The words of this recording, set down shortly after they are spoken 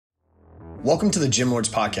Welcome to the Gym Lords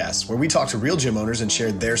Podcast, where we talk to real gym owners and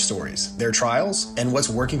share their stories, their trials, and what's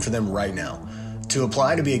working for them right now. To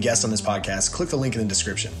apply to be a guest on this podcast, click the link in the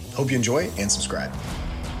description. Hope you enjoy and subscribe.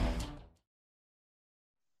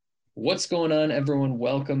 What's going on, everyone?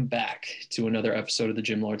 Welcome back to another episode of the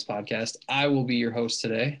Gym Lords Podcast. I will be your host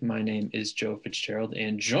today. My name is Joe Fitzgerald,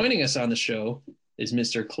 and joining us on the show is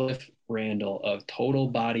Mr. Cliff Randall of Total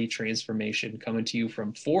Body Transformation, coming to you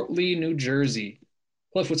from Fort Lee, New Jersey.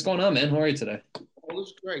 Cliff, what's going on, man? How are you today? All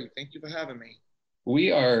is great. Thank you for having me.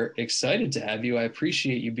 We are excited to have you. I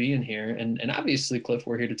appreciate you being here. And obviously, Cliff,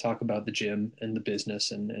 we're here to talk about the gym and the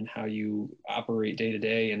business and how you operate day to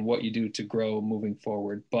day and what you do to grow moving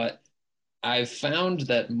forward. But I've found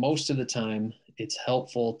that most of the time it's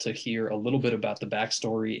helpful to hear a little bit about the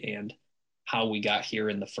backstory and how we got here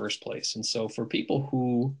in the first place. And so for people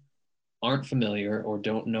who aren't familiar or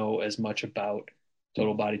don't know as much about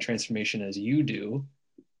Total Body Transformation as you do,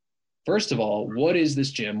 first of all, what is this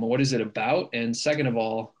gym? What is it about? And second of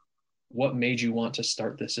all, what made you want to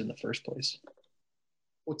start this in the first place?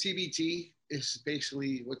 Well, TBT is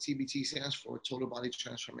basically what TBT stands for, Total Body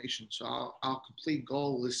Transformation. So our complete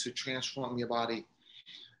goal is to transform your body,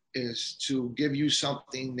 is to give you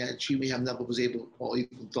something that you may have never was able or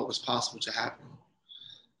even thought was possible to happen.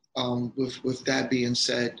 With that being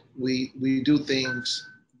said, we do things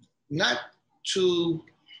not too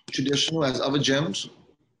traditional as other gyms.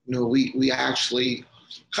 You know, we actually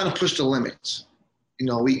kind of push the limits. You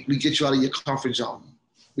know, we get you out of your comfort zone.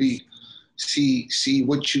 We see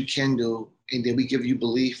what you can do, and then we give you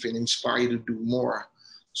belief and inspire you to do more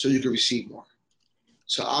so you can receive more.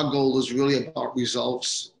 So our goal is really about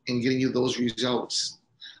results and getting you those results.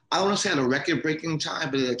 I don't want to say at a record-breaking time,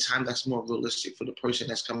 but at a time that's more realistic for the person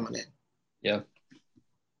that's coming in. Yeah.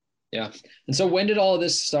 Yeah. And so when did all of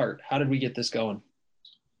this start? How did we get this going?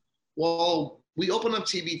 Well, we opened up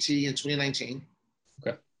TBT in 2019.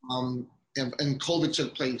 Okay. And COVID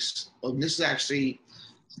took place. This is actually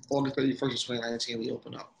August 31st of 2019 we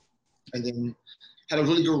opened up. And then had a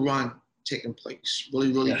really good run taking place.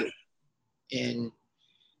 Really good. And,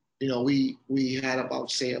 you know, we had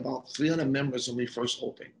about 300 members when we first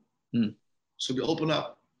opened. So we opened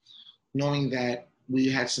up knowing that we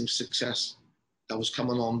had some success that was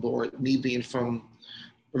coming on board. Me being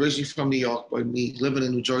originally from New York, but me living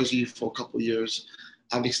in New Jersey for a couple of years,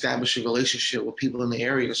 I've established a relationship with people in the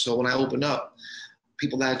area. So when I opened up,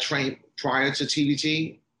 people that I trained prior to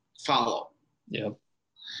TBT follow. Yeah.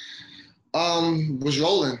 Was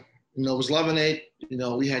rolling, you know, was loving it. You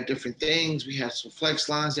know, we had different things. We had some flex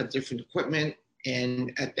lines, we have different equipment.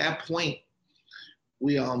 And at that point,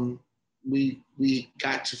 we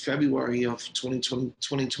got to February of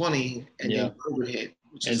 2020 and then COVID hit.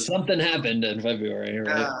 And something happened in February,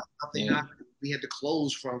 right? Something happened. We had to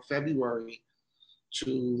close from February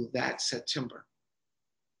to that September.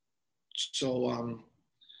 So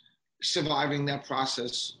surviving that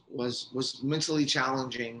process was mentally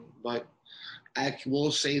challenging, but I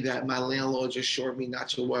will say that my landlord just assured me not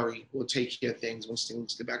to worry. We'll take care of things once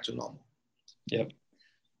things get back to normal. Yep.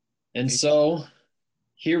 And so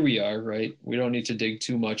here we are, right? We don't need to dig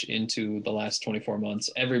too much into the last 24 months.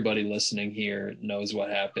 Everybody listening here knows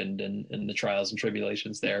what happened and the trials and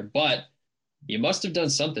tribulations there, but you must have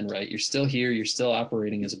done something right. You're still here. You're still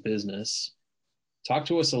operating as a business. Talk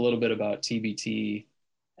to us a little bit about TBT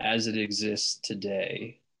as it exists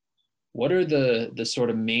today. What are the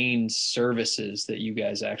sort of main services that you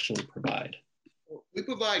guys actually provide? We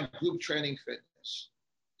provide group training fitness.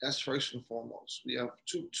 That's first and foremost. We have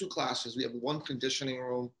two classes. We have one conditioning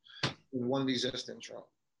room and one resistance room.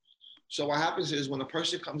 So what happens is when a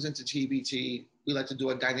person comes into TBT, we like to do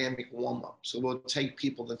a dynamic warm-up. So we'll take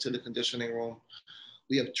people into the conditioning room.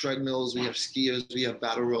 We have treadmills, we have skiers, we have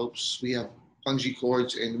battle ropes, we have bungee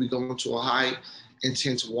cords, and we go into a high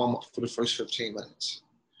intense warm-up for the first 15 minutes.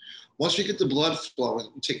 Once we get the blood flowing,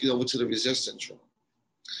 we take you over to the resistance room.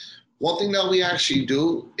 One thing that we actually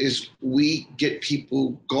do is we get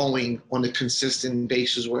people going on a consistent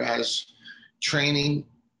basis, whereas training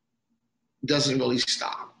doesn't really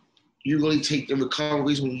stop. You really take the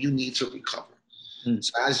recoveries when you need to recover.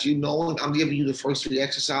 So as you know, I'm giving you the first 3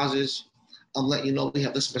 exercises. I'm letting you know we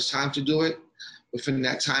have this much time to do it. Within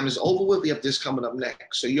that time is over with, we have this coming up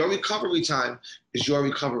next. So your recovery time is your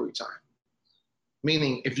recovery time.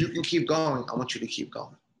 Meaning, if you can keep going, I want you to keep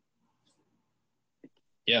going.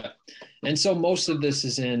 Yeah. And so most of this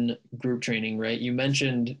is in group training, right? You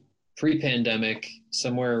mentioned pre-pandemic,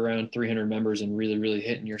 somewhere around 300 members and really, really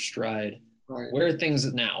hitting your stride. Right. Where are things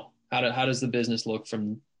now? How does the business look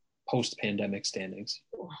from post-pandemic standings?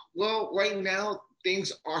 Well, right now,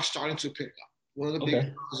 things are starting to pick up. One of the big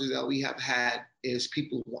Okay. challenges that we have had is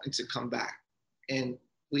people wanting to come back. And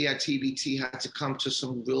we at TBT had to come to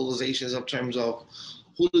some realizations in terms of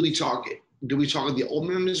who do we target? Do we target the old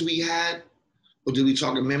members we had, or do we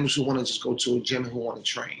target members who want to just go to a gym and who want to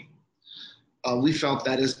train? We felt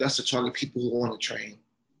that it's best to target people who want to train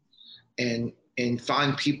and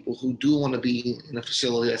find people who do want to be in a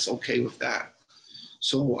facility that's okay with that.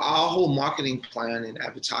 So our whole marketing plan and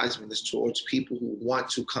advertisement is towards people who want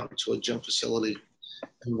to come to a gym facility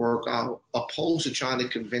and work out, opposed to trying to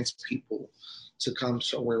convince people to come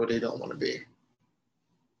somewhere where they don't want to be.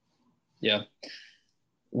 Yeah.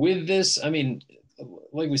 With this, I mean,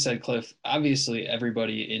 like we said, Cliff, obviously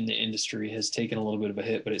everybody in the industry has taken a little bit of a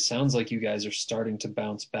hit, but it sounds like you guys are starting to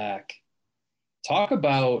bounce back. Talk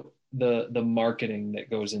about the marketing that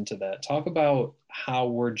goes into that. Talk about how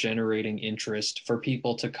we're generating interest for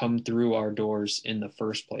people to come through our doors in the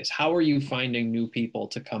first place. How are you finding new people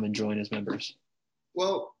to come and join as members?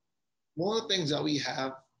 Well, one of the things that we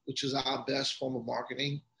have, which is our best form of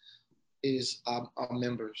marketing, is our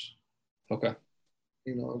members. Okay.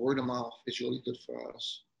 You know, word of mouth is really good for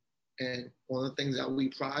us. And one of the things that we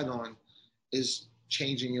pride on is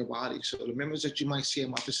changing your body. So the members that you might see in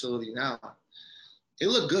my facility now, they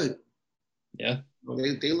look good. Yeah.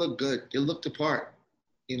 They look good. They look the part.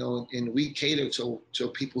 You know, and we cater to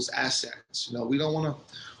people's assets. You know, we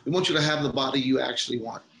want you to have the body you actually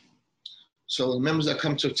want. So the members that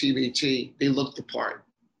come to TBT, they look the part.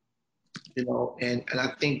 You know, and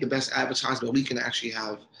I think the best advertisement we can actually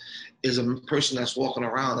have is a person that's walking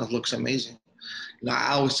around that looks amazing. You know,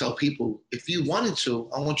 I always tell people, if you wanted to,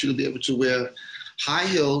 I want you to be able to wear high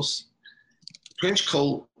heels, trench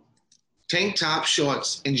coat, tank top,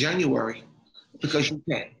 shorts in January, because you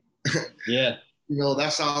can. Yeah. You know,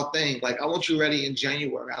 that's our thing. Like, I want you ready in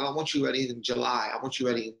January. I don't want you ready in July. I want you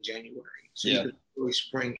ready in January. So Yeah. you can really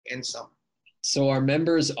spring and summer. So our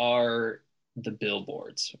members are the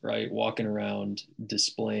billboards, right? Walking around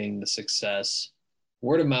displaying the success.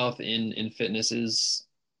 Word of mouth in fitness is,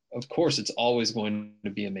 of course, it's always going to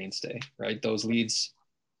be a mainstay, right? Those leads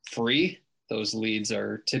free. Those leads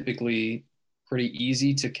are typically pretty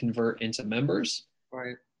easy to convert into members.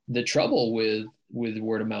 Right. The trouble with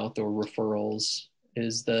word of mouth or referrals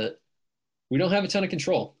is that we don't have a ton of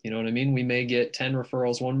control. You know what I mean? We may get 10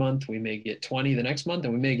 referrals one month, we may get 20 the next month,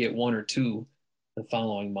 and we may get one or two the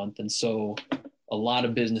following month. And so a lot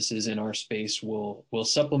of businesses in our space will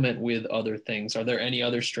supplement with other things. Are there any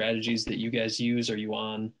other strategies that you guys use? Are you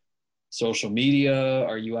on social media?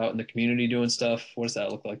 Are you out in the community doing stuff? What does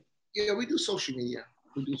that look like? Yeah, we do social media.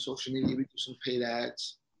 We do social media. We do some paid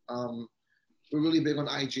ads. We're really big on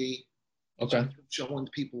IG. Okay. Showing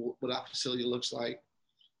people what our facility looks like,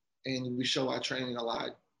 and we show our training a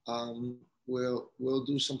lot. We'll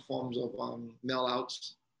do some forms of mail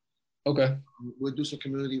outs. Okay. We'll do some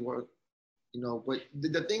community work. You know, but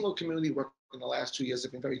the thing with community work in the last 2 years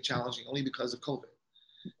has been very challenging, only because of COVID.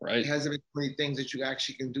 Right. It hasn't been many things that you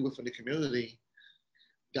actually can do within the community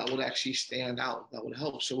that would actually stand out, that would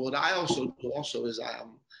help. So what I also do is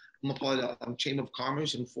I'm a part of the Chamber of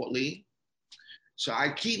Commerce in Fort Lee. So I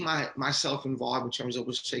keep myself involved in terms of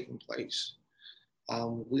what's taking place.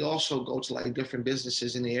 We also go to like different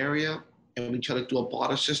businesses in the area, and we try to do a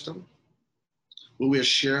barter system where we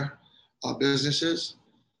share our businesses.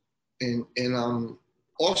 And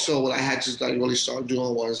also what I had to like really start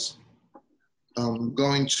doing was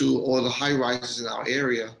going to all the high rises in our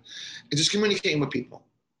area and just communicating with people.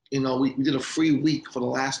 You know, we did a free week for the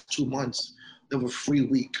last 2 months. There was a free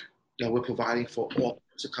week that we're providing for all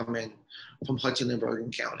to come in from Hudson and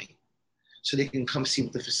Bergen County, so they can come see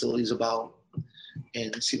what the facility is about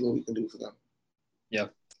and see what we can do for them. Yeah.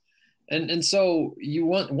 And so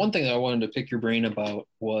one thing that I wanted to pick your brain about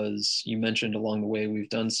was, you mentioned along the way we've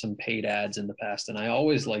done some paid ads in the past, and I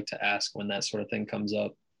always like to ask when that sort of thing comes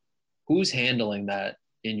up, who's handling that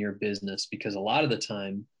in your business? Because a lot of the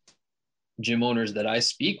time, gym owners that I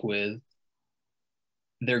speak with,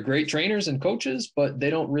 they're great trainers and coaches, but they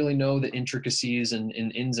don't really know the intricacies and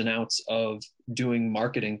ins and outs of doing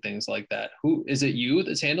marketing things like that. Who is it, you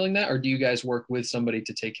that's handling that, or do you guys work with somebody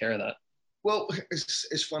to take care of that? Well,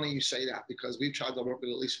 it's funny you say that, because we've tried to work with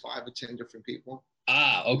at least 5 or 10 different people.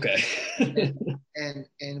 Ah, okay.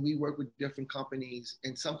 and we work with different companies,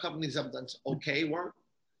 and some companies have done okay work,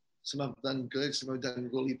 some have done good, some have done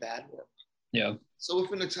really bad work. Yeah. So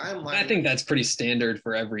within the timeline, I think that's pretty standard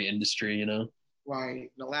for every industry, you know? Right. In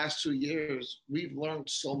the last 2 years, we've learned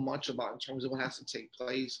so much about in terms of what has to take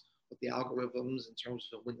place with the algorithms, in terms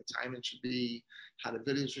of when the timing should be, how the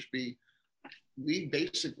videos should be. We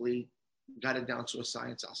basically got it down to a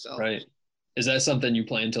science ourselves. Right. Is that something you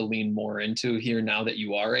plan to lean more into here now that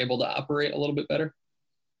you are able to operate a little bit better?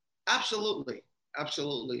 Absolutely.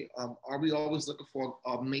 Absolutely. Are we always looking for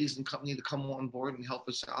an amazing company to come on board and help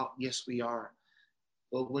us out? Yes, we are.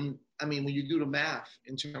 But when you do the math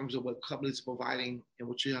in terms of what companies are providing and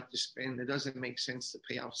what you have to spend, it doesn't make sense to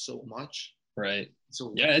pay out so much. Right.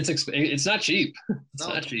 So Yeah, it's not cheap. It's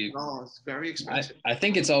no, not cheap. no, it's very expensive. I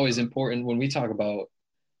think it's always important when we talk about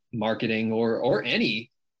marketing or any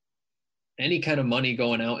kind of money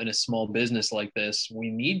going out in a small business like this, we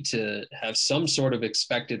need to have some sort of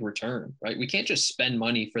expected return, right? We can't just spend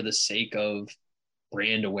money for the sake of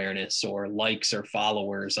brand awareness or likes or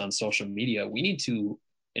followers on social media. It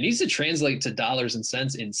needs to translate to dollars and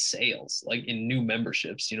cents in sales, like in new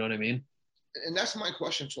memberships. You know what I mean? And that's my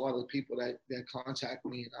question to a lot of the people that contact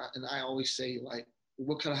me. And I always say, like,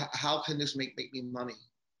 how can this make me money?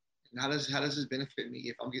 And how does this benefit me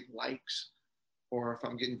if I'm getting likes or if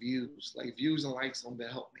I'm getting views? Like, views and likes don't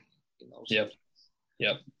help me, So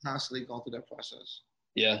Yep. constantly going through that process.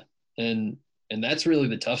 Yeah. And that's really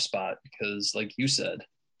the tough spot because, like you said,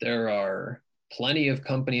 there are plenty of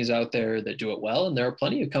companies out there that do it well, and there are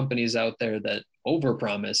plenty of companies out there that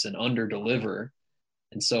overpromise and underdeliver.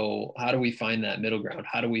 And so how do we find that middle ground?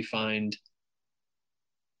 How do we find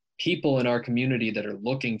people in our community that are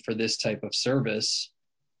looking for this type of service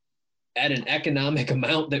at an economic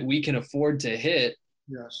amount that we can afford to hit?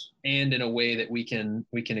 Yes. And in a way that we can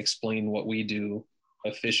explain what we do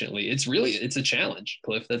efficiently. It's a challenge,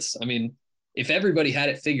 Cliff. If everybody had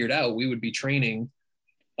it figured out, we would be training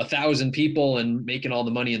 1,000 people and making all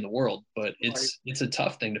the money in the world, but it's a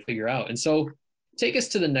tough thing to figure out. And so take us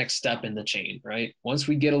to the next step in the chain, right? Once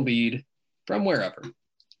we get a lead from wherever,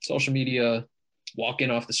 social media, walk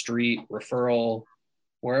in off the street, referral,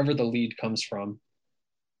 wherever the lead comes from,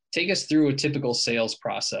 take us through a typical sales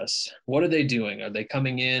process. What are they doing? Are they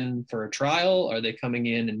coming in for a trial? Are they coming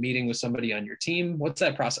in and meeting with somebody on your team? What's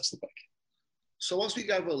that process look like? So once we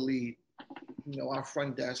got a lead, our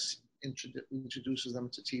front desk introduces them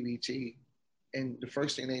to TBT. And the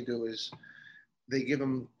first thing they do is they give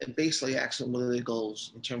them and basically ask them what are their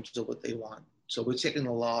goals in terms of what they want. So we're taking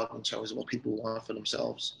a log in terms of what people want for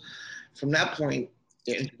themselves. From that point,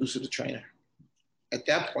 they're introduced to the trainer. At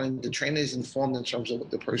that point, the trainer is informed in terms of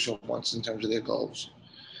what the person wants in terms of their goals.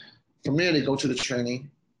 From there, they go to the training.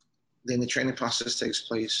 Then the training process takes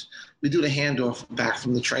place. We do the handoff back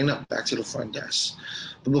from the trainer back to the front desk.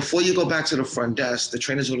 But before you go back to the front desk, the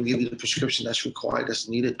trainer is going to give you the prescription that's required, that's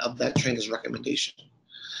needed of that trainer's recommendation.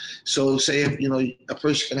 So say if, a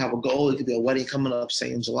person can have a goal, it could be a wedding coming up,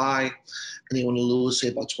 say in July, and they want to lose, say,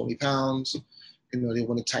 about 20 pounds. They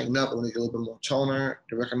want to tighten up, they want to get a little bit more toner.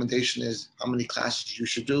 The recommendation is how many classes you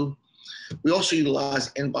should do. We also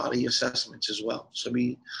utilize in-body assessments as well. So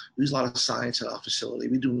we use a lot of science at our facility.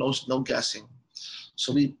 We do no guessing.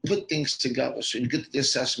 So we put things together. So you get the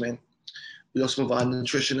assessment. We also provide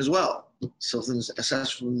nutrition as well. So if there's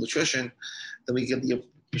assessment nutrition, then we give the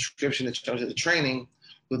prescription in terms of the training.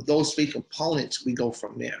 With those three components, we go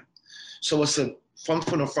from there. So it's from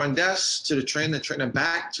the front desk to the trainer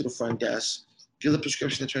back to the front desk, give the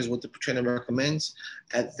prescription in terms of what the trainer recommends.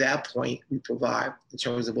 At that point, we provide in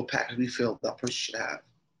terms of what package we feel that person should have.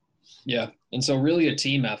 Yeah. And so really a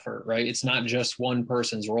team effort, right? It's not just one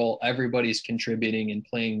person's role. Everybody's contributing and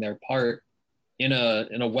playing their part in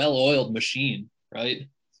a well-oiled machine, right?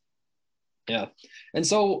 Yeah. And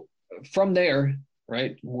so from there,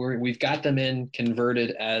 right, we've got them in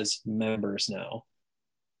converted as members now.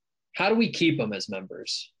 How do we keep them as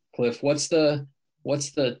members? Cliff, what's the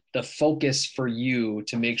focus for you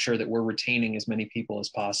to make sure that we're retaining as many people as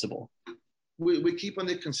possible? We keep on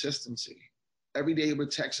the consistency. Every day we're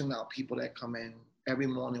texting out people that come in. Every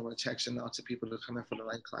morning we're texting out to people that come in for the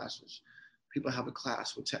night classes. People have a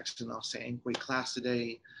class, we're texting out saying, great class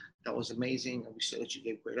today. That was amazing. And we said that you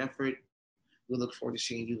gave great effort. We look forward to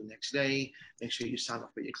seeing you the next day. Make sure you sign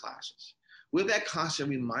up for your classes. We're that constant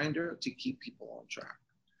reminder to keep people on track.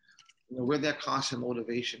 We're that constant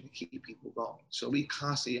motivation to keep people going. So we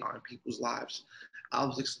constantly are in people's lives. I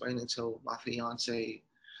was explaining to my fiance,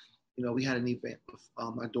 we had an event with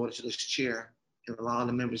my daughter to this chair, and a lot of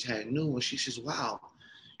the members hadn't knew. And she says, wow,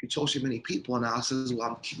 you told so many people. And I says, well,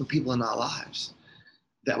 I'm keeping people in our lives.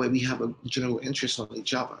 That way we have a general interest on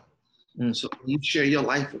each other. So when you share your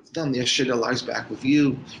life with them, they'll share their lives back with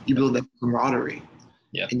you. You build that camaraderie.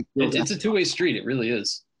 Yeah, it's a two-way street. It really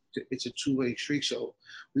is. It's a two-way street. So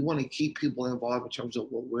we want to keep people involved in terms of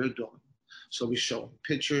what we're doing. So we show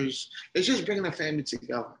pictures. It's just bringing the family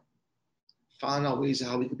together. Find out ways of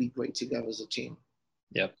how we could be great together as a team.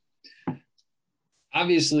 Yep.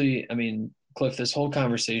 Obviously, Cliff, this whole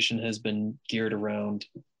conversation has been geared around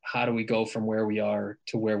how do we go from where we are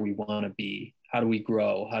to where we want to be? How do we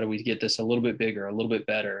grow? How do we get this a little bit bigger, a little bit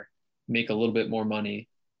better, make a little bit more money?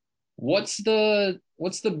 What's the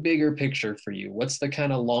bigger picture for you? What's the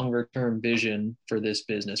kind of longer term vision for this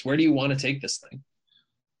business? Where do you want to take this thing?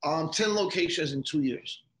 10 locations in 2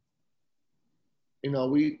 years.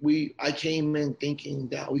 I came in thinking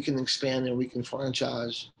that we can expand and we can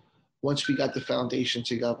franchise. Once we got the foundation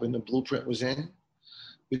together and the blueprint was in,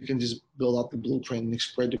 we can just build out the blueprint and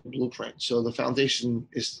spread the blueprint. So the foundation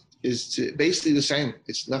is basically the same.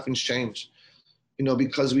 Nothing's changed.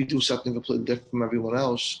 Because we do something completely different from everyone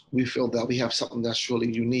else, we feel that we have something that's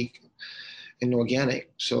really unique and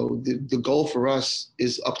organic. So the goal for us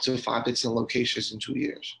is up to 5 to 10 locations in 2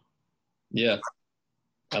 years. Yeah,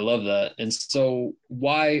 I love that. And so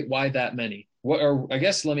why that many? I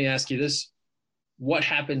guess let me ask you this. What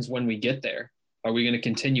happens when we get there? Are we going to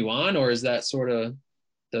continue on, or is that sort of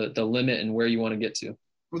the limit and where you want to get to?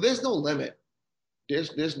 Well, there's no limit.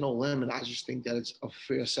 There's no limit. I just think that it's a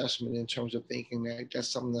fair assessment in terms of thinking that that's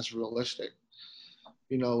something that's realistic.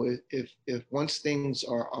 If once things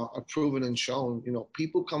are proven and shown,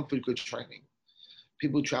 people come for good training.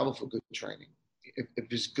 People travel for good training. If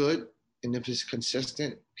it's good and if it's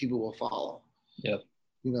consistent, people will follow. Yep.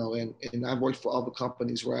 And I've worked for other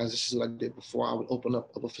companies, whereas this is what I did before. I would open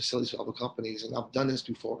up other facilities for other companies, and I've done this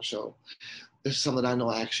before. So this is something that I know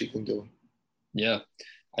I actually can do. Yeah,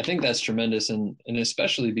 I think that's tremendous. And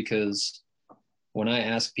especially because when I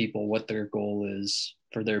ask people what their goal is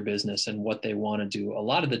for their business and what they want to do, a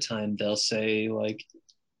lot of the time they'll say like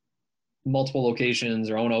multiple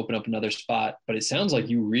locations or I want to open up another spot, but it sounds like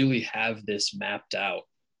you really have this mapped out,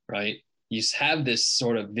 right? You have this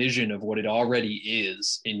sort of vision of what it already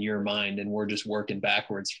is in your mind, and we're just working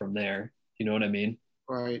backwards from there. You know what I mean?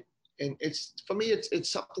 Right. And for me, it's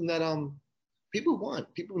something that people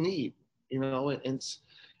want, people need, and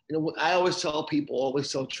I always tell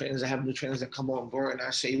trainers, I have new trainers that come on board, and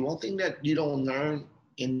I say, one thing that you don't learn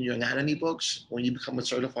in your anatomy books when you become a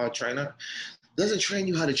certified trainer, doesn't train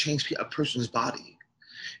you how to change a person's body.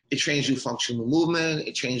 It trains you functional movement,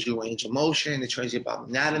 it trains you range of motion, it trains you about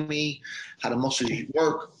anatomy, how the muscles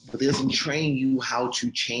work, but it doesn't train you how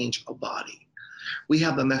to change a body. We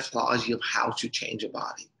have the methodology of how to change a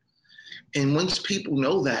body. And once people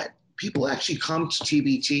know that, people actually come to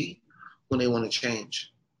TBT when they want to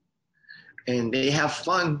change. And they have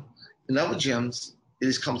fun in other gyms, they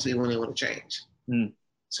just come to me when they want to change.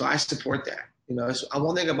 So I support that. So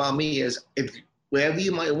one thing about me is wherever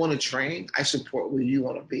you might want to train, I support where you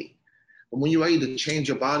want to be. But when you're ready to change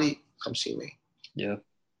your body, come see me. Yeah.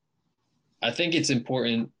 I think it's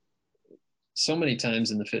important. So many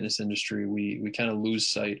times in the fitness industry, we kind of lose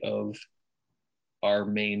sight of our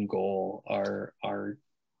main goal, our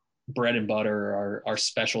bread and butter, our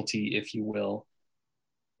specialty, if you will.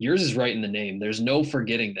 Yours is right in the name. There's no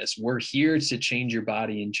forgetting this. We're here to change your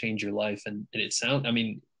body and change your life. And it sounds,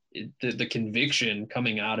 the conviction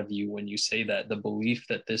coming out of you when you say that, the belief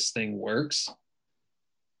that this thing works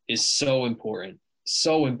is so important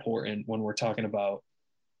when we're talking about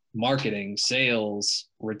marketing, sales,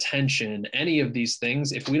 retention, any of these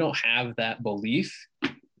things. If we don't have that belief,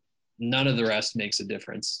 none of the rest makes a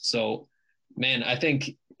difference. So, man, I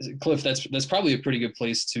think, Cliff, that's probably a pretty good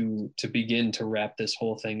place to begin to wrap this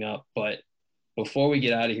whole thing up. But before we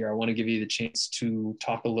get out of here, I want to give you the chance to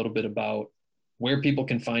talk a little bit about where people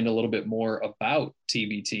can find a little bit more about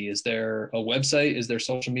TBT. Is there a website? Is there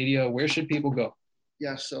social media? Where should people go?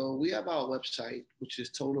 Yeah, so we have our website, which is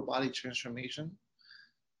Total Body Transformation,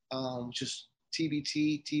 which is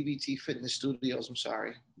TBT Fitness Studios.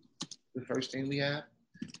 The first thing we have,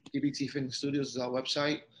 TBT Fitness Studios is our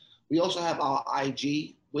website. We also have our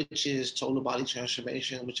IG, which is Total Body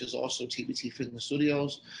Transformation, which is also TBT Fitness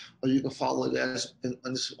Studios, or you can follow it as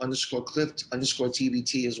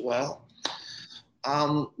 _Cliff_TBT as well.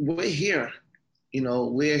 We're here,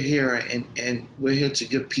 we're here, and we're here to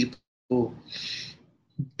give people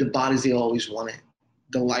the bodies they always wanted,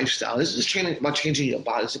 the lifestyle. This is about changing your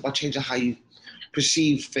body. It's about changing how you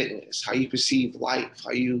perceive fitness, how you perceive life,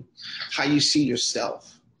 how you see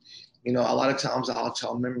yourself. A lot of times I'll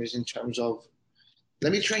tell members in terms of,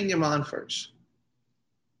 let me train your mind first.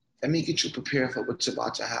 Let me get you prepared for what's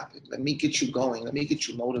about to happen. Let me get you going. Let me get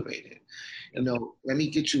you motivated. Let me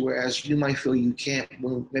get you whereas you might feel you can't.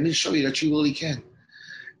 Let me show you that you really can.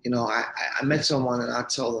 I met someone and I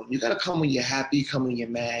told them, you got to come when you're happy, come when you're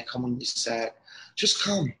mad, come when you're sad. Just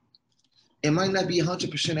come. It might not be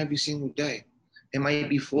 100% every single day. It might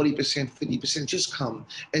be 40%, 50%. Just come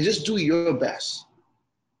and just do your best.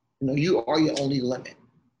 You are your only limit.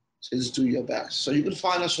 So just do your best. So you can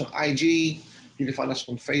find us on IG. You can find us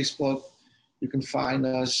on Facebook. You can find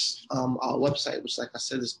us our website, which, like I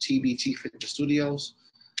said, is TBT Fitness Studios,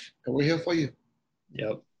 and we're here for you.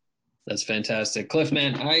 Yep. That's fantastic. Cliff,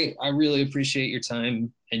 man, I really appreciate your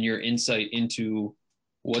time and your insight into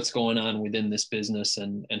what's going on within this business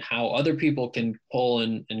and how other people can pull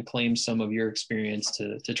and claim some of your experience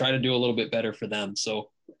to try to do a little bit better for them.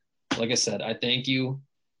 So like I said, I thank you.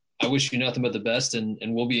 I wish you nothing but the best, and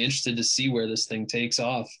we'll be interested to see where this thing takes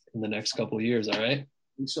off in the next couple of years. All right.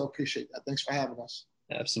 We so appreciate that. Thanks for having us.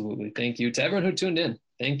 Absolutely. Thank you to everyone who tuned in.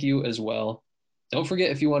 Thank you as well. Don't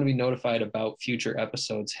forget, if you want to be notified about future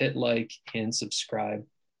episodes, hit like and subscribe.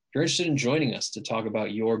 If you're interested in joining us to talk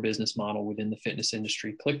about your business model within the fitness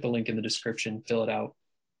industry, click the link in the description, fill it out.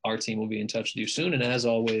 Our team will be in touch with you soon. And as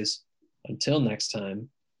always, until next time,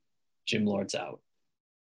 Gym Lords out.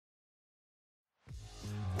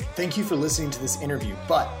 Thank you for listening to this interview,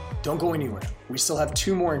 but don't go anywhere. We still have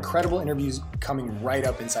 2 more incredible interviews coming right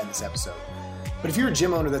up inside this episode. But if you're a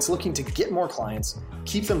gym owner that's looking to get more clients,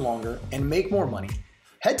 keep them longer, and make more money,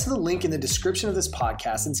 head to the link in the description of this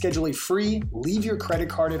podcast and schedule a free leave your credit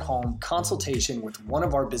card at home consultation with one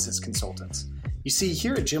of our business consultants. You see,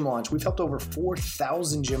 here at Gym Launch, we've helped over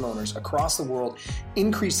 4,000 gym owners across the world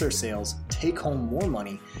increase their sales, take home more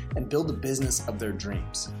money, and build the business of their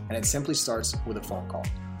dreams. And it simply starts with a phone call.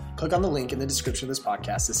 Click on the link in the description of this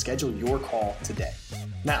podcast to schedule your call today.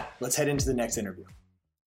 Now, let's head into the next interview.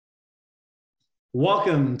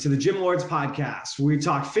 Welcome to the Gym Lords podcast, where we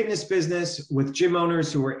talk fitness business with gym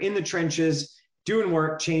owners who are in the trenches, doing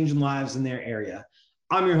work, changing lives in their area.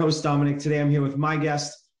 I'm your host, Dominic. Today, I'm here with my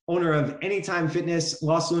guest, owner of Anytime Fitness,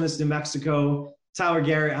 Los Lunas, New Mexico, Tyler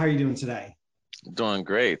Garrett. How are you doing today? Doing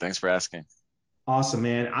great. Thanks for asking. Awesome,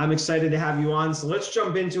 man. I'm excited to have you on. So let's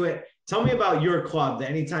jump into it. Tell me about your club, the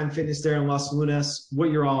Anytime Fitness there in Los Lunas, what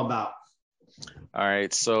you're all about. All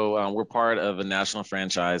right. So we're part of a national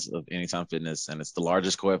franchise of Anytime Fitness, and it's the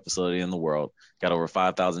largest co-ed facility in the world. Got over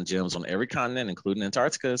 5,000 gyms on every continent, including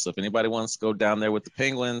Antarctica. So if anybody wants to go down there with the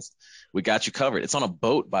penguins, we got you covered. It's on a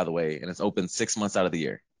boat, by the way, and it's open 6 months out of the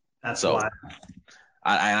year. That's so wild.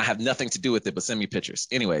 I have nothing to do with it, but send me pictures.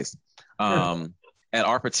 Anyways, at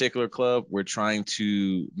our particular club, we're trying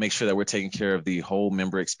to make sure that we're taking care of the whole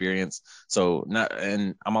member experience.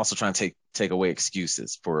 And I'm also trying to take away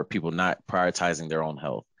excuses for people not prioritizing their own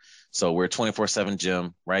health. So we're 24/7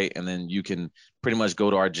 gym, right? And then you can pretty much go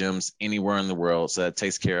to our gyms anywhere in the world. So that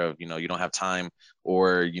takes care of, you don't have time,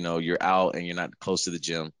 or, you're out and you're not close to the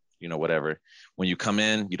gym, whatever. When you come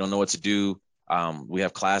in, you don't know what to do. We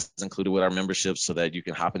have classes included with our membership so that you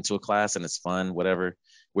can hop into a class and it's fun, whatever.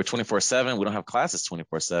 We're 24/7. We don't have classes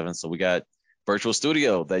 24/7. So we got virtual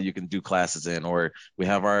studio that you can do classes in, or we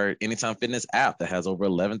have our Anytime Fitness app that has over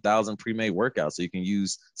 11,000 pre-made workouts. So you can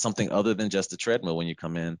use something other than just a treadmill when you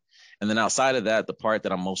come in. And then outside of that, the part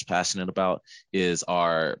that I'm most passionate about is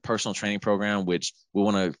our personal training program, which we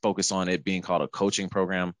want to focus on it being called a coaching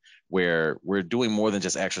program, where we're doing more than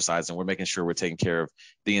just exercise, and we're making sure we're taking care of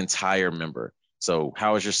the entire member. So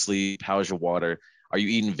how is your sleep? How is your water? Are you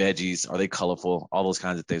eating veggies? Are they colorful? All those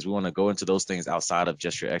kinds of things. We want to go into those things outside of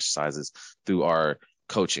just your exercises through our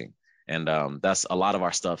coaching. And that's a lot of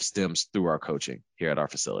our stuff stems through our coaching here at our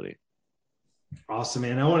facility. Awesome,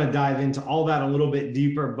 man. I want to dive into all that a little bit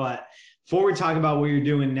deeper, but before we talk about what you're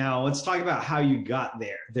doing now, let's talk about how you got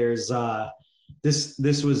there. There's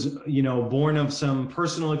this was, born of some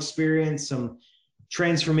personal experience, some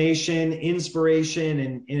transformation, inspiration,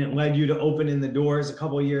 and it led you to opening the doors a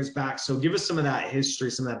couple of years back. So give us some of that history,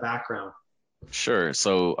 some of that background. Sure.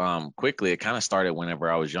 So quickly, it kind of started whenever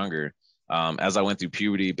I was younger. As I went through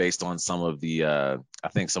puberty, based on some of the,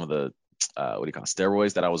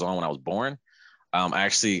 steroids that I was on when I was born.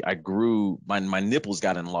 I grew, my nipples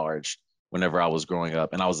got enlarged whenever I was growing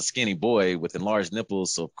up, and I was a skinny boy with enlarged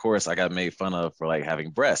nipples. So of course I got made fun of for like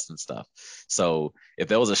having breasts and stuff. So if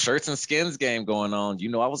there was a shirts and skins game going on,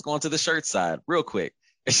 I was going to the shirt side real quick.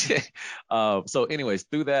 So anyways,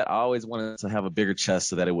 through that, I always wanted to have a bigger chest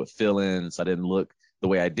so that it would fill in, so I didn't look the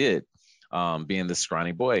way I did, being this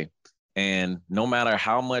scrawny boy. And no matter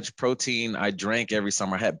how much protein I drank every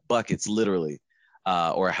summer, I had buckets literally,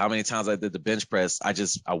 or how many times I did the bench press,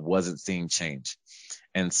 I wasn't seeing change.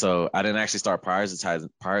 And so I didn't actually start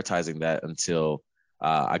prioritizing that until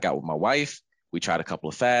I got with my wife. We tried a couple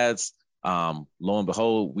of fads. Lo and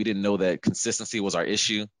behold, we didn't know that consistency was our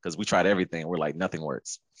issue, because we tried everything. We're like, nothing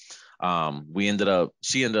works. She ended up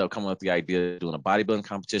coming up with the idea of doing a bodybuilding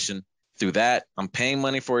competition. Through that, I'm paying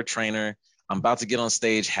money for a trainer. I'm about to get on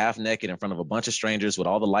stage half naked in front of a bunch of strangers with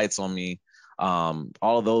all the lights on me. All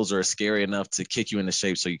of those are scary enough to kick you into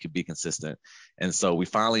shape so you could be consistent. And so we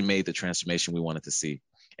finally made the transformation we wanted to see.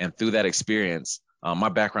 And through that experience, my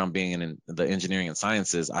background being in the engineering and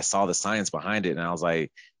sciences, I saw the science behind it, and I was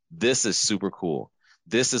like, this is super cool.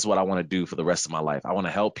 This is what I want to do for the rest of my life. I want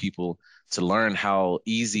to help people to learn how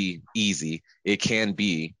easy it can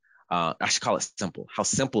be. I should call it simple. How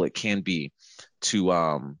simple it can be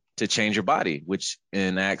to change your body, which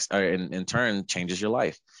in turn changes your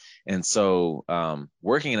life. And so,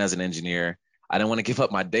 working as an engineer, I didn't want to give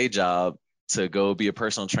up my day job to go be a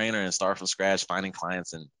personal trainer and start from scratch, finding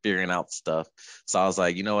clients and figuring out stuff. So I was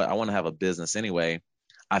like, you know what? I want to have a business anyway.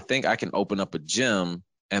 I think I can open up a gym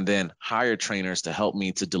and then hire trainers to help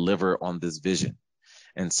me to deliver on this vision.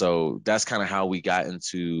 And so that's kind of how we got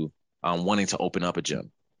into wanting to open up a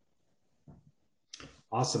gym.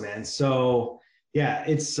 Awesome, man. So yeah,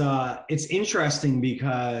 it's interesting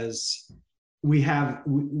because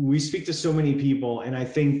we speak to so many people, and I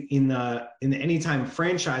think in the anytime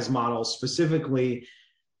franchise model specifically,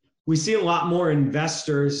 we see a lot more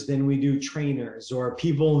investors than we do trainers, or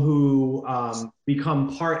people who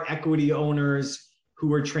become part equity owners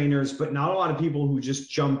who are trainers, but not a lot of people who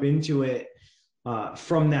just jump into it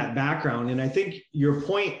from that background. And I think your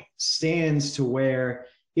point stands to where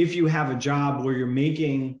if you have a job where you're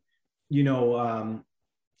making,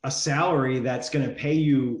 a salary that's going to pay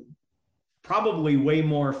you probably way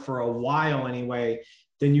more for a while anyway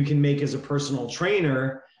than you can make as a personal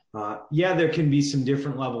trainer. There can be some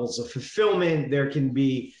different levels of fulfillment. There can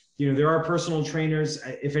be, there are personal trainers.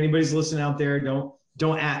 If anybody's listening out there,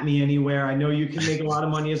 don't at me anywhere. I know you can make a lot of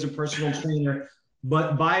money as a personal trainer,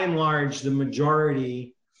 but by and large, the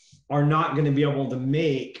majority are not going to be able to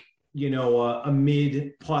make, a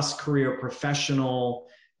mid-plus career professional,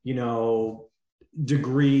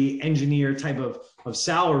 degree engineer type of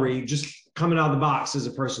salary just coming out of the box as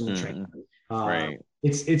a personal trainer. Right.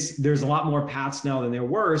 There's a lot more paths now than there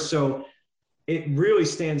were. So it really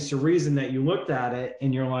stands to reason that you looked at it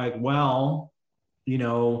and you're like, well,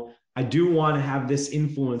 I do want to have this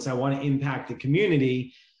influence. I want to impact the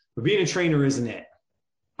community, but being a trainer isn't it.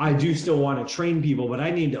 I do still want to train people, but I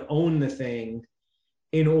need to own the thing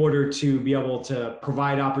in order to be able to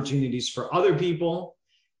provide opportunities for other people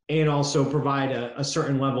and also provide a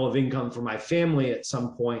certain level of income for my family at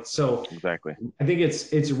some point. So exactly, I think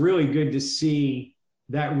it's really good to see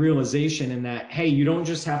that realization, and that, hey, you don't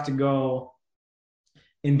just have to go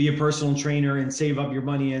and be a personal trainer and save up your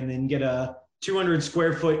money and then get a 200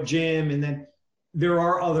 square foot gym. And then there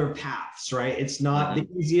are other paths, right? It's not the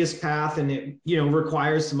easiest path, and it,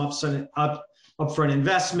 requires some upfront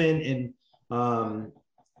investment, and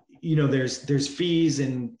there's fees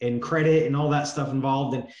and credit and all that stuff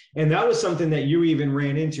involved. And that was something that you even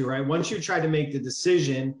ran into, right? Once you tried to make the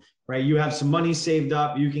decision, right, you have some money saved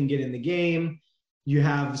up, you can get in the game, you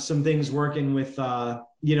have some things working with,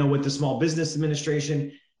 with the Small Business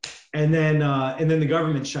Administration, and then the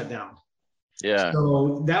government shut down. Yeah.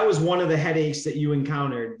 So that was one of the headaches that you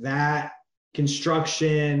encountered, that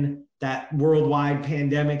construction, that worldwide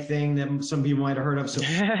pandemic thing that some people might have heard of. So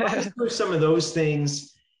some of those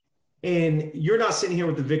things. And you're not sitting here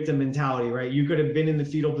with the victim mentality, right? You could have been in the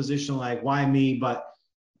fetal position, like, why me? But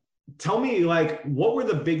tell me, what were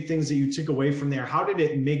the big things that you took away from there? How did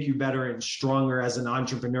it make you better and stronger as an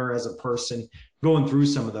entrepreneur, as a person, going through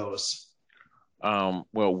some of those? Well,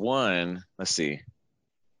 one, let's see.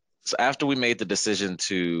 So after we made the decision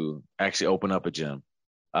to actually open up a gym,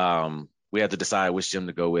 we had to decide which gym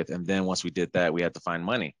to go with. And then once we did that, we had to find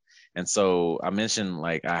money. And so I mentioned,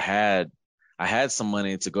 I had some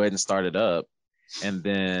money to go ahead and start it up. And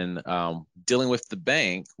then dealing with the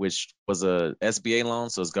bank, which was a SBA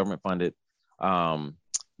loan, so it's government funded,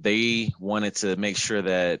 they wanted to make sure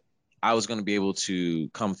that I was going to be able to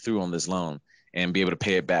come through on this loan and be able to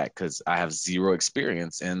pay it back, because I have zero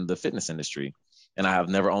experience in the fitness industry. And I have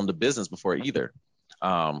never owned a business before either.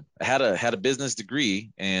 I had a business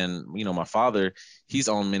degree, and my father, he's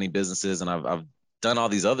owned many businesses, and I've done all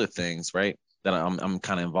these other things, right, that I'm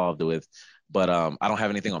kind of involved with, but I don't have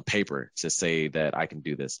anything on paper to say that I can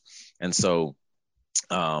do this. And so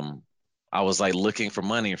I was looking for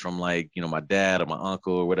money from my dad or my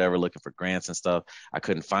uncle or whatever, looking for grants and stuff. I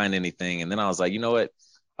couldn't find anything, and then I was like, you know what?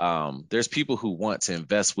 There's people who want to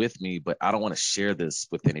invest with me, but I don't want to share this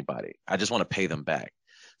with anybody. I just want to pay them back.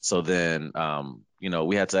 So then,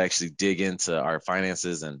 we had to actually dig into our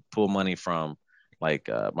finances and pull money from my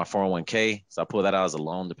 401k. So I pulled that out as a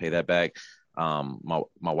loan to pay that back. My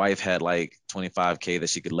wife had $25K that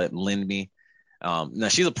she could lend me. Now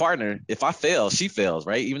she's a partner. If I fail, she fails,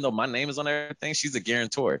 right? Even though my name is on everything, she's a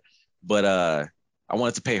guarantor. But I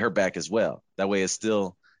wanted to pay her back as well. That way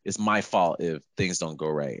it's my fault if things don't go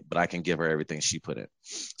right, but I can give her everything she put in.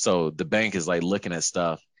 So the bank is looking at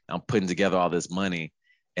stuff. I'm putting together all this money,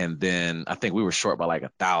 And then I think we were short by like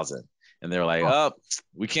 1,000. And they were like, oh,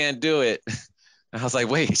 we can't do it. And I was like,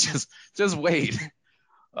 wait, just wait.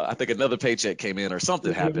 I think another paycheck came in or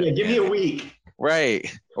something happened. Yeah, give me a week.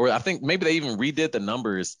 Right. Or I think maybe they even redid the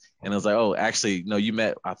numbers and it was like, oh, actually, no, you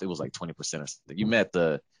met, I think it was like 20% or something. You met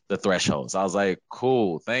the threshold. So I was like,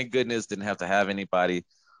 cool. Thank goodness. Didn't have to have anybody.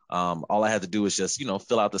 All I had to do was just,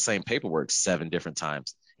 fill out the same paperwork 7 different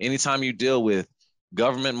times. Anytime you deal with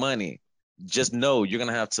government money, just know you're going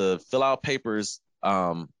to have to fill out papers,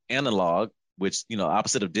 analog, which,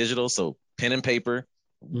 opposite of digital. So pen and paper,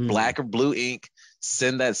 black or blue ink,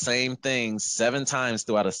 send that same thing 7 times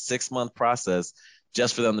throughout a 6-month process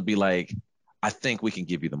just for them to be like, I think we can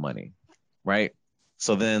give you the money. Right.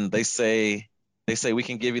 So then they say we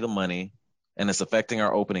can give you the money and it's affecting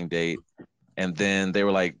our opening date. And then they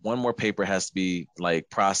were like, one more paper has to be like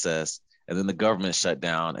processed. And then the government shut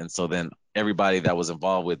down. And so then everybody that was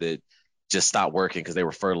involved with it just stopped working because they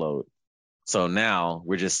were furloughed. So now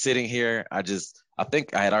we're just sitting here. I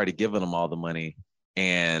think I had already given them all the money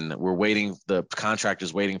and we're waiting, the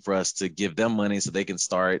contractors waiting for us to give them money so they can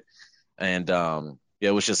start. And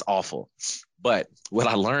it was just awful. But what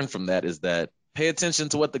I learned from that is that pay attention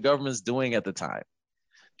to what the government's doing at the time.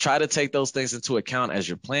 Try to take those things into account as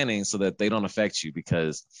you're planning so that they don't affect you,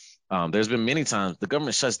 because there's been many times the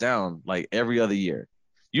government shuts down like every other year,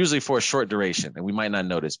 usually for a short duration, and we might not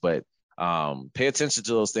notice, but pay attention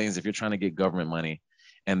to those things if you're trying to get government money.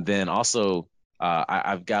 And then also,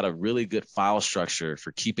 I've got a really good file structure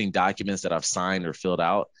for keeping documents that I've signed or filled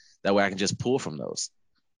out. That way I can just pull from those,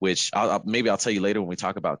 which maybe I'll tell you later when we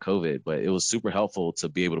talk about COVID, but it was super helpful to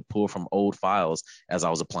be able to pull from old files as I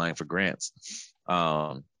was applying for grants.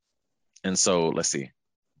 And so let's see,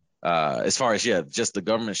 as far as, just the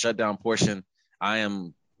government shutdown portion, I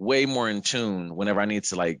am way more in tune whenever I need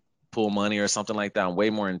to like pull money or something like that. I'm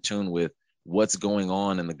way more in tune with what's going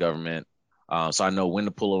on in the government. So I know when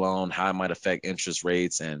to pull a loan, how it might affect interest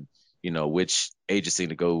rates, and, which agency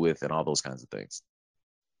to go with and all those kinds of things.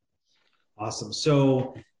 Awesome.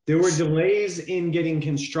 So there were delays in getting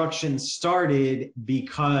construction started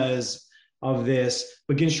because of this,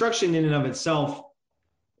 but construction in and of itself,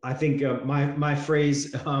 I think my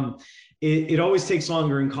phrase, it always takes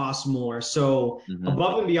longer and costs more. So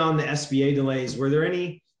above and beyond the SBA delays, were there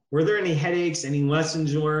any headaches, any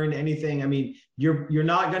lessons learned, anything? I mean, you're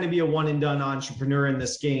not going to be a one and done entrepreneur in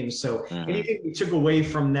this game. So anything you took away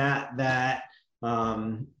from that,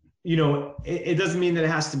 it doesn't mean that it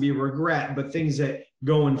has to be a regret, but things that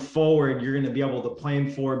going forward, you're going to be able to plan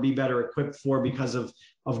for, be better equipped for because of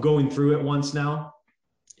going through it once now?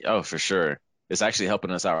 Oh, for sure. It's actually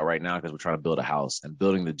helping us out right now because we're trying to build a house, and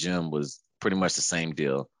building the gym was pretty much the same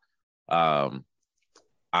deal.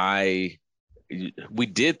 We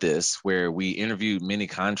did this where we interviewed many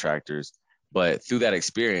contractors, but through that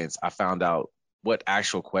experience, I found out what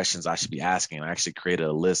actual questions I should be asking. I actually created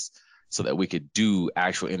a list so that we could do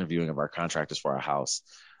actual interviewing of our contractors for our house.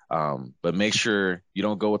 But make sure you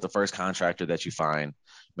don't go with the first contractor that you find.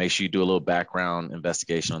 Make sure you do a little background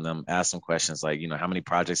investigation on them. Ask some questions like, how many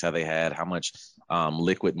projects have they had? How much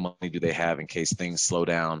liquid money do they have in case things slow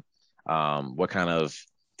down? What kind of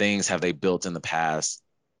things have they built in the past?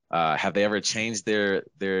 Have they ever changed their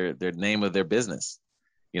name of their business?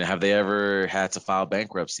 Have they ever had to file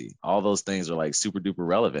bankruptcy? All those things are like super duper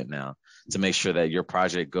relevant now to make sure that your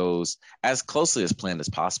project goes as closely as planned as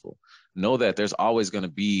possible. Know that there's always going to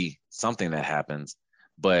be something that happens,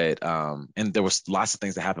 but and there was lots of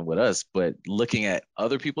things that happened with us, but looking at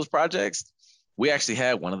other people's projects, we actually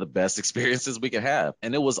had one of the best experiences we could have,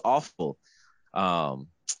 and it was awful.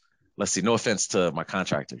 Let's see, no offense to my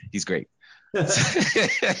contractor. He's great. Just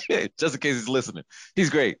in case he's listening. He's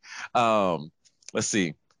great. Let's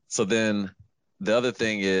see. So then the other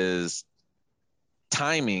thing is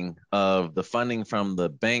timing of the funding from the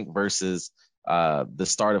bank versus the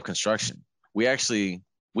start of construction.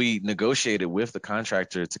 We negotiated with the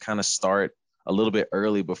contractor to kind of start a little bit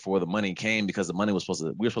early before the money came, because the money we were supposed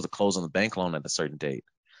to close on the bank loan at a certain date.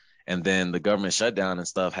 And then the government shutdown and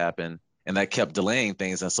stuff happened, and that kept delaying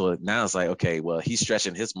things. And so now it's like, okay, well, he's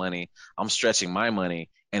stretching his money, I'm stretching my money,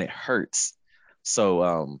 and it hurts.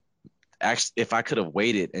 So actually, if I could have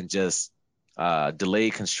waited and just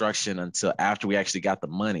delayed construction until after we actually got the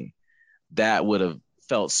money, that would have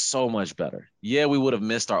felt so much better. Yeah, we would have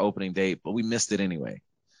missed our opening date, but we missed it anyway.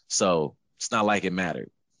 So it's not like it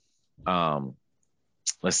mattered.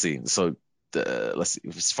 Let's see. So let's see.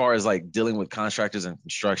 As far as like dealing with contractors and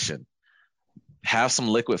construction, have some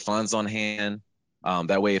liquid funds on hand.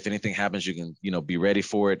 That way, if anything happens, you can, be ready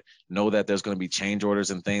for it. Know that there's going to be change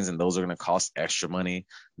orders and things, and those are going to cost extra money.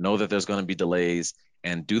 Know that there's going to be delays,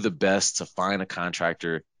 and do the best to find a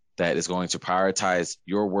contractor that is going to prioritize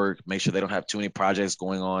your work, make sure they don't have too many projects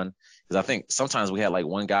going on. Because I think sometimes we had like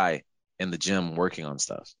one guy in the gym working on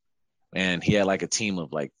stuff, and he had like a team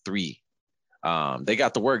of like 3. They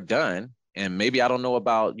got the work done, and maybe I don't know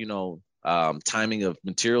about, timing of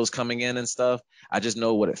materials coming in and stuff. I just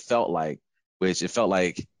know what it felt like, which it felt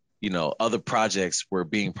like, other projects were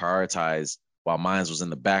being prioritized while mine was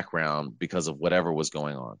in the background because of whatever was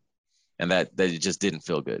going on. And that it just didn't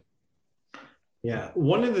feel good. Yeah.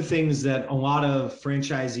 One of the things that a lot of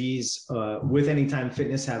franchisees with Anytime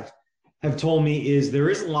Fitness have told me is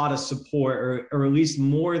there is a lot of support, or at least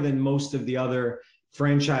more than most of the other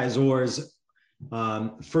franchisors,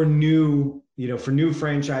 for new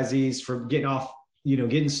franchisees, for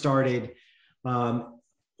getting started.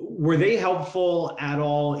 Were they helpful at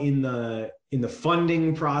all in the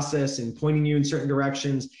funding process and pointing you in certain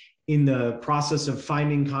directions, in the process of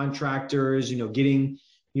finding contractors, getting,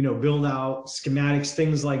 build out schematics,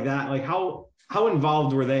 things like that? Like how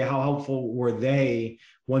involved were they? How helpful were they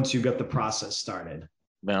once you got the process started?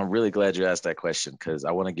 Man, I'm really glad you asked that question, because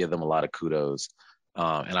I want to give them a lot of kudos.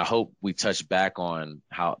 And I hope we touch back on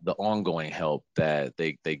how the ongoing help that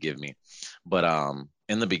they give me. But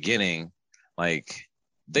in the beginning, like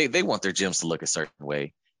they want their gyms to look a certain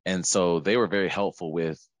way. And so they were very helpful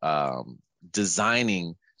with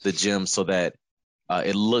designing the gym so that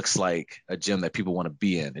it looks like a gym that people want to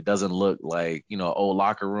be in. It doesn't look like, old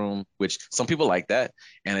locker room, which some people like that.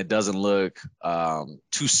 And it doesn't look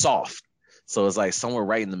too soft. So it's like somewhere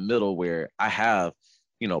right in the middle where I have,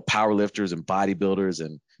 power lifters and bodybuilders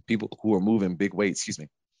and people who are moving big weights,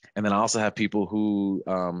 And then I also have people who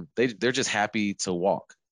they're just happy to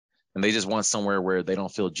walk, and they just want somewhere where they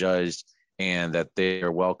don't feel judged and that they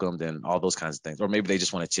are welcomed and all those kinds of things. Or maybe they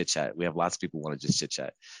just want to chit chat. We have lots of people who want to just chit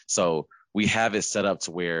chat. So we have it set up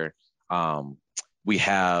to where we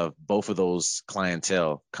have both of those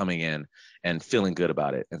clientele coming in and feeling good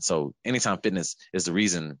about it. And so Anytime Fitness is the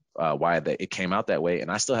reason why that it came out that way. And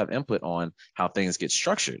I still have input on how things get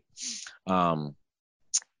structured.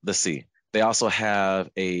 Let's see. They also have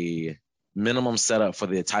a minimum setup for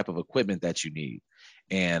the type of equipment that you need.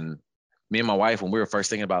 And me and my wife, when we were first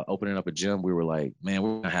thinking about opening up a gym, we were like, man,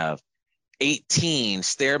 we're going to have 18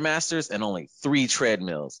 Stairmasters and only 3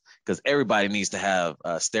 treadmills, because everybody needs to have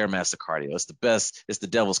Stairmaster cardio. It's the best. It's the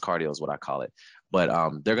devil's cardio is what I call it. But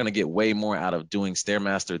they're going to get way more out of doing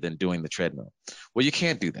Stairmaster than doing the treadmill. Well, you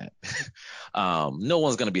can't do that. No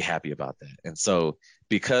one's going to be happy about that. And so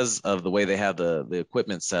because of the way they have the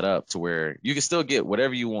equipment set up to where you can still get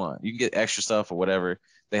whatever you want, you can get extra stuff or whatever.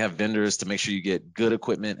 They have vendors to make sure you get good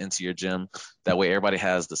equipment into your gym. That way everybody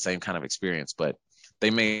has the same kind of experience. But they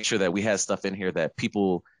made sure that we had stuff in here that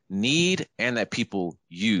people need and that people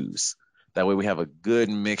use. That way we have a good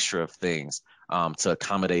mixture of things to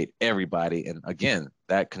accommodate everybody. And again,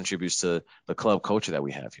 that contributes to the club culture that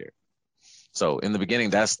we have here. So in the beginning,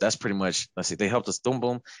 that's pretty much, let's see, they helped us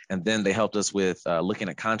boom, and then they helped us with looking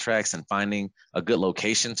at contracts and finding a good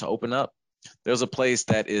location to open up. There's a place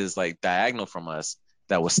that is like diagonal from us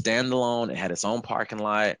that was standalone. It had its own parking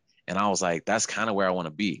lot. And I was like, that's kind of where I want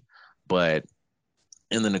to be. But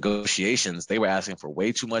in the negotiations, they were asking for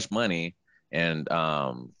way too much money and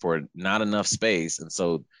for not enough space. And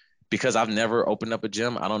so because I've never opened up a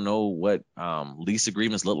gym, I don't know what lease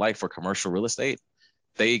agreements look like for commercial real estate.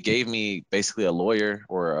 They gave me basically a lawyer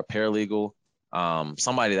or a paralegal,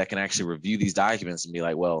 somebody that can actually review these documents and be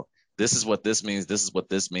like, well, this is what this means. This is what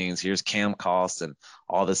this means. Here's CAM costs and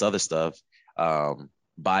all this other stuff. Or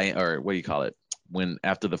what do you call it? When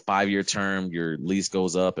after the 5-year term, your lease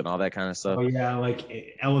goes up and all that kind of stuff. Oh yeah,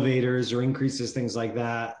 like elevators or increases, things like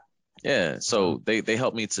that. Yeah. So they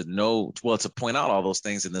helped me to know, well, to point out all those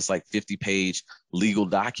things in this like 50-page legal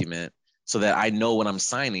document so that I know what I'm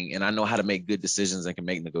signing and I know how to make good decisions and can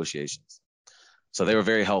make negotiations. So they were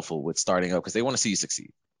very helpful with starting up because they want to see you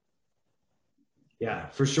succeed. Yeah,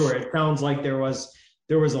 for sure. It sounds like there was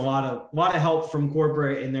a lot of help from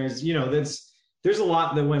corporate, and there's a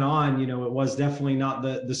lot that went on. It was definitely not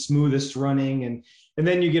the smoothest running, and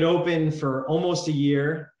then you get open for almost a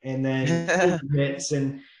year, and then hits,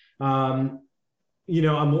 and I'm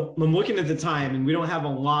looking at the time, and we don't have a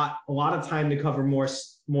lot of time to cover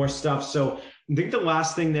more stuff. So I think the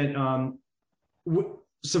last thing that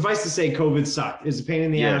suffice to say, COVID sucked. It's a pain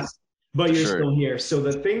in the ass, but you're still here. So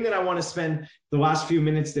the thing that I want to spend the last few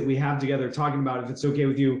minutes that we have together talking about, if it's okay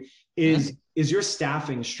with you, is your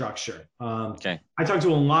staffing structure. Okay. I talked to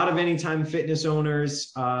a lot of Anytime Fitness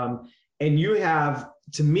owners, and you have,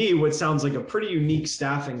 to me, what sounds like a pretty unique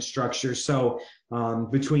staffing structure. So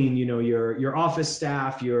between your office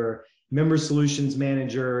staff, your member solutions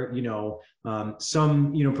manager,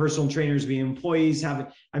 some, personal trainers being employees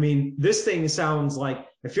I mean, this thing sounds like,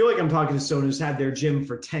 I feel like I'm talking to someone who's had their gym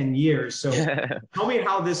for 10 years. So tell me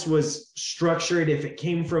how this was structured, if it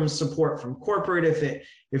came from support from corporate, if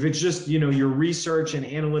it's just, your research and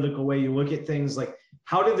analytical way you look at things. Like,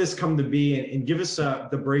 how did this come to be? And give us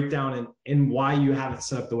the breakdown and why you have it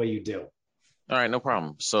set up the way you do. All right, no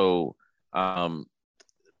problem. So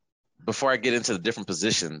before I get into the different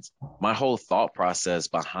positions, my whole thought process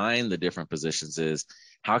behind the different positions is,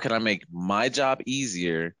 how can I make my job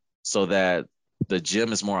easier so that the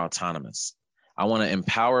gym is more autonomous? I want to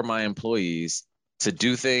empower my employees to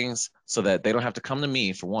do things so that they don't have to come to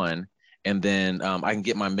me, for one, and then I can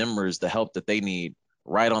get my members the help that they need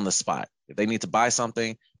right on the spot. If they need to buy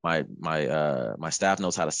something, my staff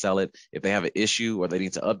knows how to sell it. If they have an issue or they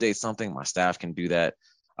need to update something, my staff can do that.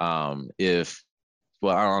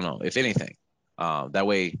 Well, I don't know, if anything, that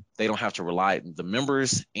way they don't have to rely, the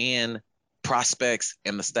members and prospects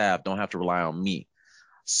and the staff don't have to rely on me.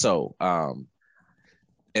 So, and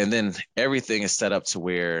then everything is set up to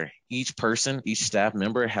where each staff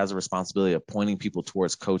member has a responsibility of pointing people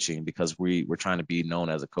towards coaching, because we're trying to be known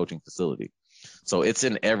as a coaching facility. So it's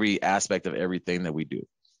in every aspect of everything that we do.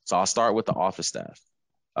 So I'll start with the office staff.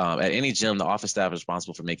 At any gym, the office staff is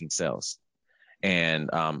responsible for making sales. And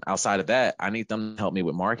outside of that, I need them to help me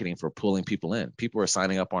with marketing for pulling people in. People are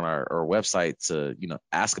signing up on our website to,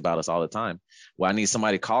 ask about us all the time. Well, I need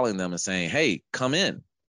somebody calling them and saying, hey, come in.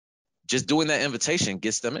 Just doing that invitation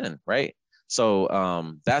gets them in, right?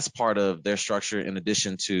 So that's part of their structure, in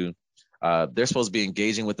addition to they're supposed to be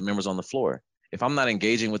engaging with the members on the floor. If I'm not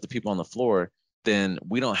engaging with the people on the floor, then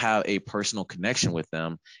we don't have a personal connection with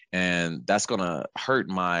them, and that's going to hurt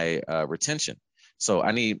my retention. So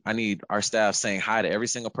I need our staff saying hi to every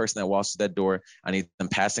single person that walks through that door. I need them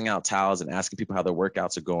passing out towels and asking people how their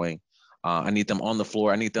workouts are going. I need them on the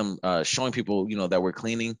floor. I need them showing people, that we're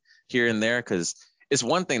cleaning here and there, because it's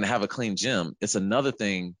one thing to have a clean gym. It's another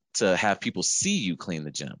thing to have people see you clean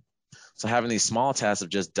the gym. So having these small tasks of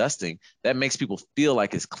just dusting, that makes people feel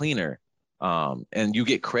like it's cleaner. And you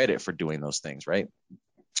get credit for doing those things, right?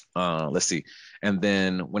 Let's see. And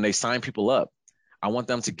then when they sign people up, I want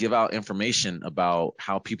them to give out information about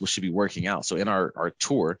how people should be working out. So in our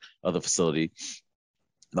tour of the facility,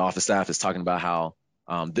 the office staff is talking about how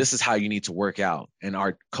this is how you need to work out, and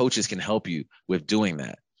our coaches can help you with doing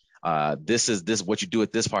that. This is what you do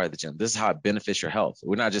at this part of the gym. This is how it benefits your health.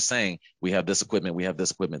 We're not just saying we have this equipment, we have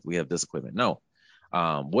this equipment, we have this equipment. No.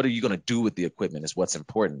 What are you going to do with the equipment is what's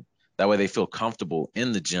important. That way they feel comfortable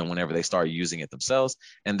in the gym whenever they start using it themselves.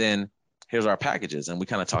 And then here's our packages. And we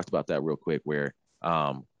kind of talked about that real quick, where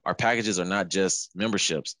our packages are not just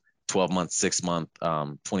memberships, 12 month, 6 month,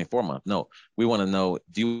 24 month. No, we want to know,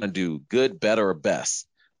 do you want to do good, better, or best?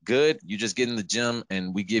 Good, you just get in the gym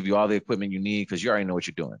and we give you all the equipment you need because you already know what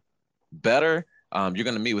you're doing. Better, you're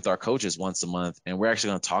going to meet with our coaches once a month, and we're actually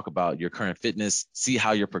going to talk about your current fitness, see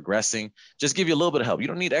how you're progressing, just give you a little bit of help. You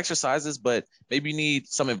don't need exercises, but maybe you need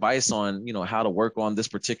some advice on, how to work on this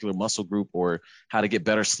particular muscle group, or how to get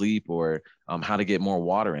better sleep, or how to get more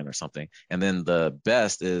water in or something. And then the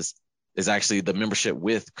best is actually the membership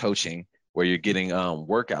with coaching, where you're getting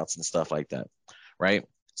workouts and stuff like that, right?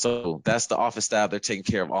 So that's the office staff. They're taking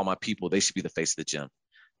care of all my people. They should be the face of the gym.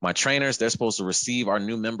 My trainers, they're supposed to receive our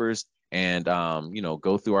new members and,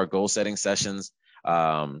 go through our goal setting sessions,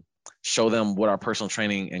 show them what our personal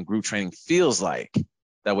training and group training feels like.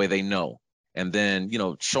 That way they know. And then,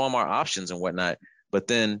 show them our options and whatnot. But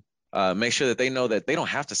then make sure that they know that they don't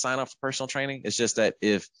have to sign up for personal training. It's just that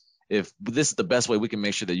if this is the best way we can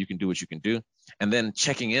make sure that you can do what you can do, and then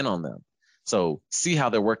checking in on them. So see how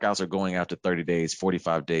their workouts are going after 30 days,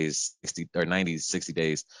 45 days, 60 or 90, 60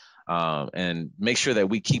 days. And make sure that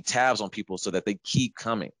we keep tabs on people so that they keep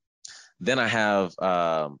coming. Then I have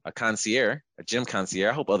a concierge, a gym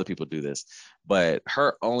concierge. I hope other people do this, but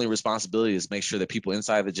her only responsibility is make sure that people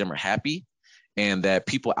inside the gym are happy and that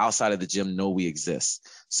people outside of the gym know we exist.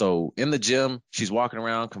 So in the gym, she's walking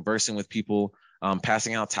around, conversing with people,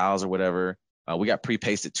 passing out towels or whatever. We got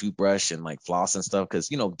pre-pasted toothbrush and like floss and stuff because,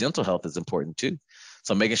 dental health is important too.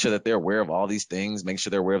 So making sure that they're aware of all these things, making sure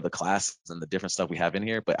they're aware of the classes and the different stuff we have in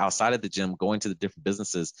here. But outside of the gym, going to the different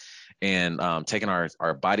businesses and taking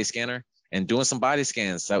our body scanner and doing some body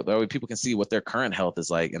scans so that way people can see what their current health is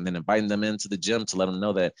like, and then inviting them into the gym to let them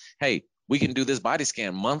know that, hey, we can do this body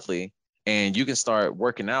scan monthly and you can start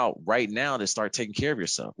working out right now to start taking care of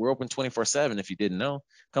yourself. We're open 24/7. If you didn't know,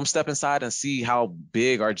 come step inside and see how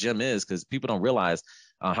big our gym is, because people don't realize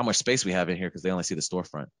how much space we have in here because they only see the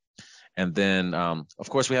storefront. And then, of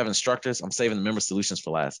course, we have instructors. I'm saving the member solutions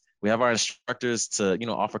for last. We have our instructors to,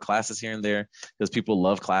 offer classes here and there because people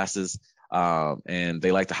love classes and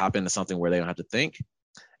they like to hop into something where they don't have to think.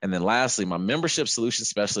 And then lastly, my membership solution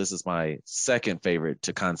specialist is my second favorite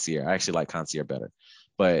to concierge. I actually like concierge better,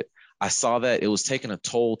 but I saw that it was taking a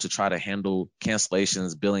toll to try to handle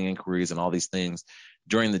cancellations, billing inquiries, and all these things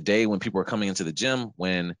during the day when people are coming into the gym,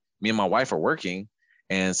 when me and my wife are working.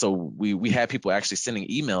 And so we had people actually sending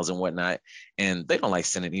emails and whatnot, and they don't like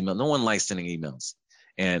sending emails. No one likes sending emails.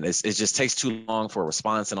 And it just takes too long for a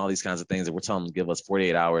response and all these kinds of things that we're telling them to give us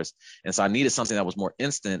 48 hours. And so I needed something that was more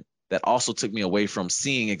instant that also took me away from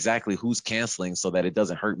seeing exactly who's canceling so that it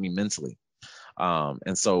doesn't hurt me mentally.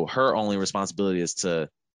 And so her only responsibility is to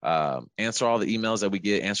answer all the emails that we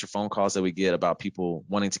get, answer phone calls that we get about people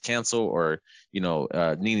wanting to cancel or,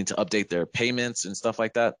 needing to update their payments and stuff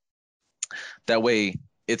like that. That way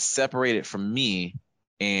it's separated from me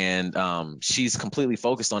and she's completely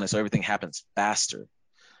focused on it. So everything happens faster.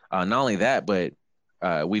 Not only that, but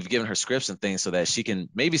we've given her scripts and things so that she can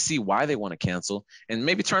maybe see why they want to cancel and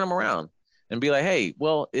maybe turn them around and be like, hey,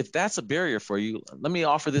 well, if that's a barrier for you, let me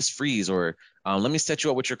offer this freeze or let me set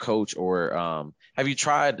you up with your coach or have you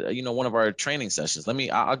tried, one of our training sessions?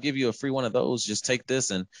 I'll give you a free one of those. Just take this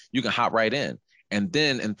and you can hop right in. And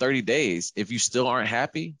then in 30 days, if you still aren't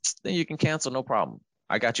happy, then you can cancel. No problem.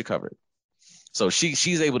 I got you covered. So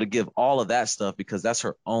she's able to give all of that stuff because that's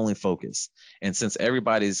her only focus. And since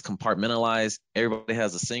everybody's compartmentalized, everybody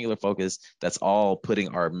has a singular focus, that's all putting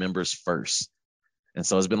our members first. And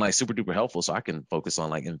so it's been like super duper helpful. So I can focus on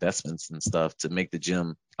like investments and stuff to make the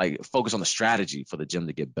gym, like focus on the strategy for the gym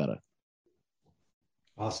to get better.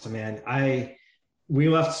 Awesome, man. We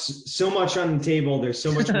left so much on the table. There's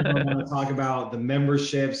so much more I want to talk about, the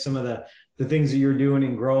membership, some of the things that you're doing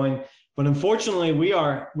and growing. But unfortunately, we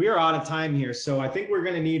are out of time here. So I think we're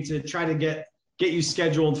going to need to try to get you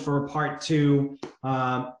scheduled for part 2.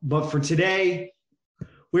 But for today,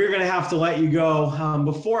 we're going to have to let you go.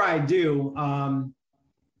 Before I do,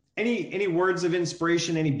 any words of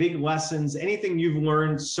inspiration, any big lessons, anything you've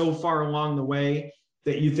learned so far along the way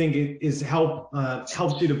that you think is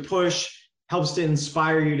helps you to push, helps to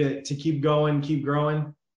inspire you to keep going, keep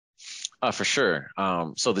growing? For sure.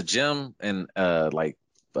 So the gym and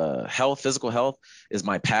physical health is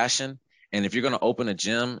my passion. And if you're going to open a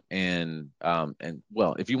gym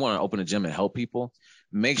if you want to open a gym and help people,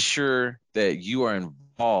 make sure that you are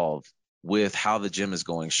involved with how the gym is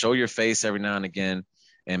going. Show your face every now and again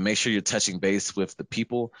and make sure you're touching base with the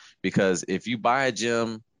people, because if you buy a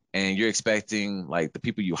gym and you're expecting like the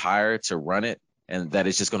people you hire to run it and that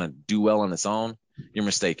it's just going to do well on its own, you're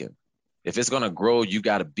mistaken. If it's going to grow, you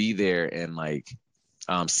got to be there and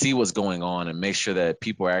see what's going on and make sure that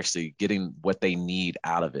people are actually getting what they need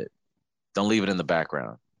out of it. Don't leave it in the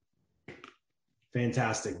background.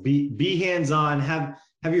 Fantastic. Be hands-on, have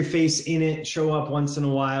your face in it, show up once in a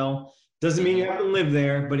while. Doesn't mean you have to live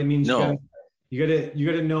there, but it means you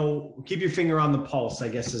gotta know, keep your finger on the pulse, I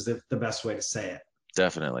guess is the best way to say it.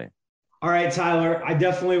 Definitely. All right, Tyler, I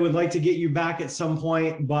definitely would like to get you back at some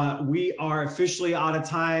point, but we are officially out of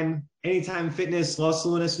time. Anytime Fitness, Los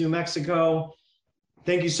Lunas, New Mexico.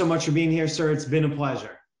 Thank you so much for being here, sir. It's been a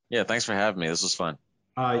pleasure. Yeah, thanks for having me. This was fun.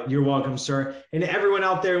 You're welcome, sir. And everyone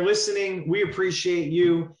out there listening, we appreciate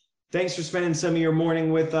you. Thanks for spending some of your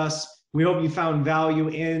morning with us. We hope you found value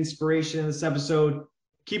and inspiration in this episode.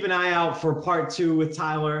 Keep an eye out for part 2 with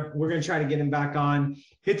Tyler. We're going to try to get him back on.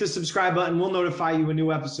 Hit the subscribe button. We'll notify you when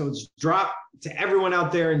new episodes drop. To everyone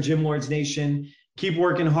out there in Gym Lords Nation, keep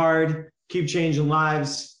working hard, keep changing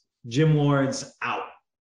lives. Gym Lords out.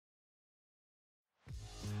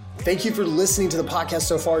 Thank you for listening to the podcast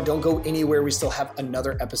so far. Don't go anywhere. We still have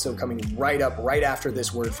another episode coming right after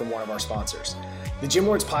this word from one of our sponsors. The Gym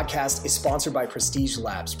Lords podcast is sponsored by Prestige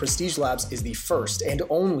Labs. Prestige Labs is the first and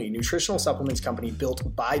only nutritional supplements company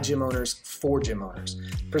built by gym owners for gym owners.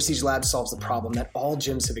 Prestige Labs solves the problem that all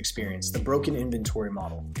gyms have experienced: the broken inventory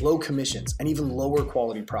model, low commissions, and even lower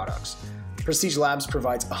quality products. Prestige Labs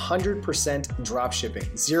provides 100% drop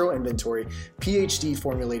shipping, zero inventory, PhD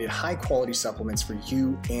formulated high quality supplements for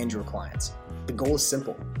you and your clients. The goal is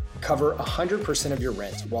simple: cover 100% of your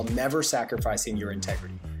rent while never sacrificing your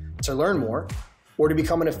integrity. To learn more or to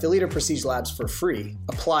become an affiliate of Prestige Labs for free,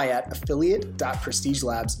 apply at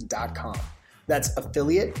affiliate.prestigelabs.com. That's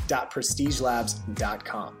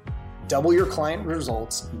affiliate.prestigelabs.com. Double your client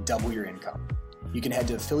results, double your income. You can head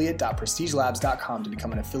to affiliate.prestigelabs.com to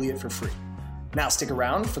become an affiliate for free. Now stick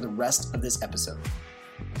around for the rest of this episode.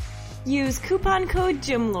 Use coupon code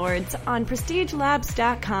GYMLORDS on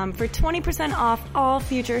prestigelabs.com for 20% off all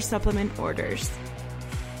future supplement orders.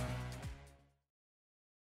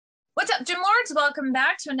 What's Lords. Welcome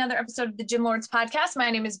back to another episode of the Gym Lords podcast. My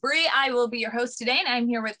name is Bree. I will be your host today, and I'm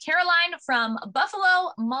here with Caroline from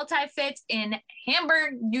Buffalo Multi-Fit in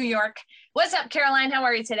Hamburg, New York. What's up, Caroline? How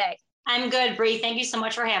are you today? I'm good, Bree. Thank you so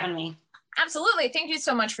much for having me. Absolutely. Thank you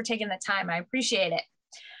so much for taking the time. I appreciate it.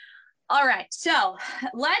 All right, so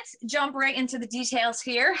let's jump right into the details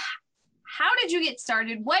here. How did you get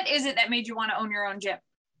started? What is it that made you want to own your own gym?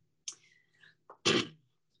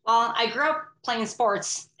 Well, I grew up playing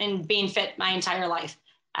sports and being fit my entire life.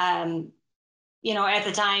 At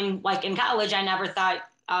the time, like in college, I never thought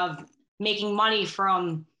of making money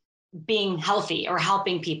from being healthy or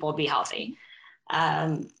helping people be healthy.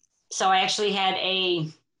 So I actually had a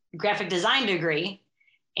graphic design degree,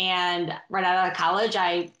 and right out of college,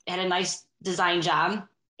 I had a nice design job,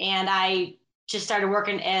 and I just started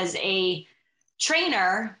working as a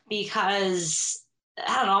trainer because,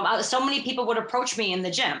 I don't know, so many people would approach me in the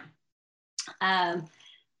gym. And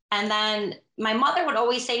then my mother would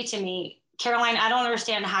always say to me, Caroline, I don't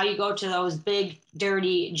understand how you go to those big,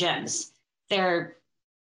 dirty gyms. They're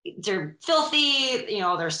filthy,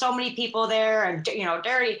 there's so many people there and,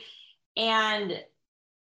 dirty. And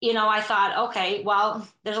I thought, okay, well,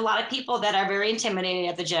 there's a lot of people that are very intimidated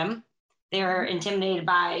at the gym. They're intimidated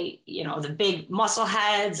by, the big muscle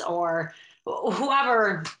heads or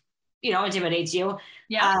whoever, intimidates you.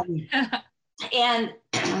 Yeah. And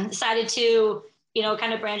decided to,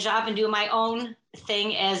 kind of branch off and do my own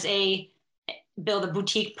thing as build a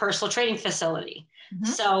boutique personal training facility. Mm-hmm.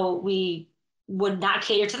 So we would not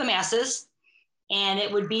cater to the masses, and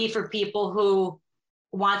it would be for people who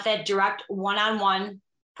want that direct one-on-one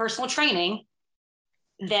personal training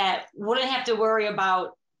that wouldn't have to worry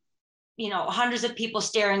about, hundreds of people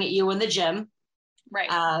staring at you in the gym, right?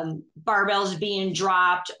 Barbells being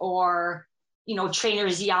dropped or,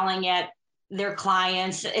 trainers yelling at their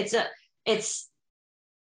clients. It's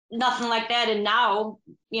nothing like that. And now,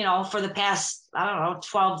 for the past,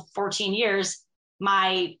 12, 14 years,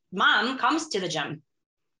 my mom comes to the gym.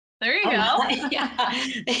 There you go. Yeah.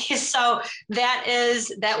 So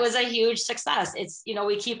that was a huge success. It's,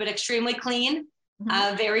 we keep it extremely clean,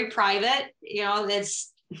 very private,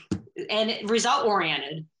 and result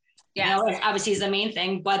oriented. Yeah. Obviously is the main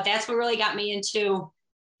thing, but that's what really got me into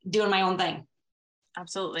doing my own thing.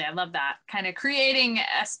 Absolutely. I love that. Kind of creating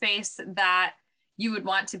a space that you would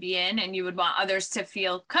want to be in and you would want others to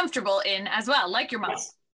feel comfortable in as well, like your mom.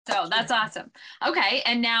 Yes. So that's awesome. Okay.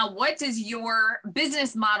 And now what does your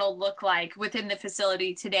business model look like within the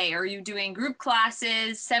facility today? Are you doing group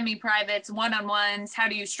classes, semi-privates, one-on-ones? How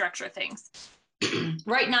do you structure things?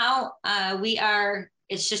 Right now,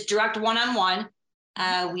 it's just direct one-on-one.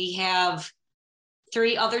 We have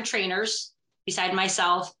 3 other trainers beside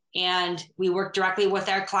myself, and we work directly with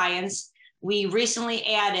our clients. We recently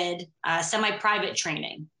added semi-private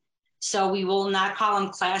training. So we will not call them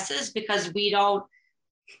classes because we don't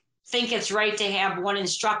think it's right to have one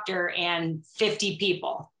instructor and 50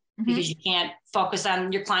 people because you can't focus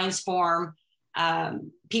on your client's form.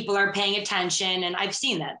 People are paying attention, and I've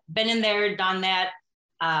seen that. Been in there, done that.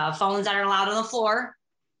 Phones aren't allowed on the floor.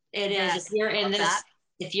 It is,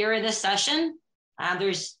 if you're in this session,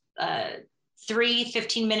 there's 3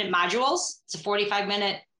 15-minute modules. It's a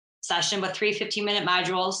 45-minute session with 3 15-minute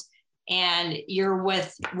modules, and you're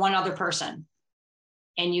with one other person.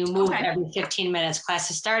 And you move every 15 minutes.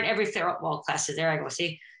 Classes start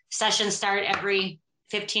sessions start every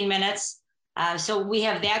 15 minutes. So we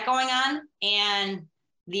have that going on, and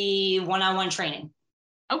the one-on-one training.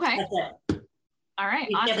 Okay. That's it. All right.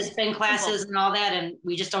 We have to spin classes and all that, and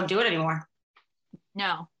we just don't do it anymore.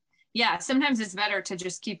 No. Yeah. Sometimes it's better to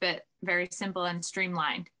just keep it very simple and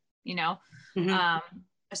streamlined,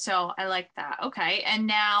 So I like that. Okay. And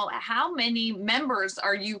now how many members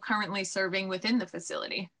are you currently serving within the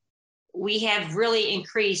facility? We have really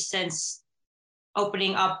increased since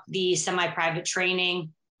opening up the semi-private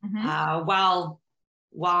training, while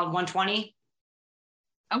 120.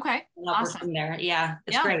 Okay. Awesome. From there. Yeah.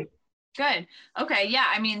 It's great. Good. Okay. Yeah.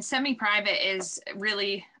 I mean, semi-private is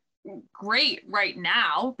really great right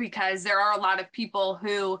now because there are a lot of people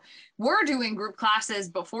who were doing group classes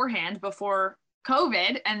beforehand, before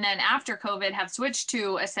COVID, and then after COVID have switched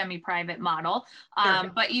to a semi-private model.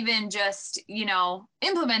 But even just,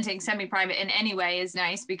 implementing semi-private in any way is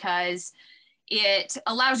nice because it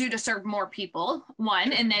allows you to serve more people,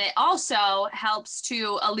 one, and then it also helps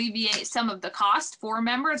to alleviate some of the cost for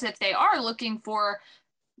members if they are looking for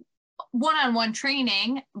one-on-one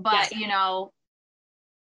training, but,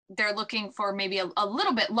 they're looking for maybe a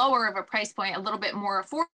little bit lower of a price point, a little bit more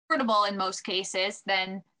affordable in most cases,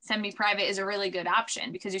 then semi-private is a really good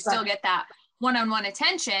option because you still get that one-on-one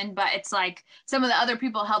attention, but it's like some of the other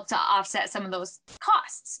people help to offset some of those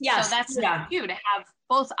costs. Yes. So that's you to have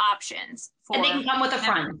both options. And they can come with a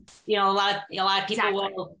friend. You know, a lot of people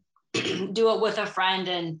will do it with a friend,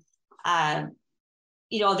 and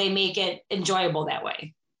you know, they make it enjoyable that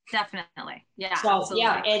way. Definitely. Yeah. So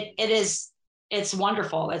absolutely. yeah, it's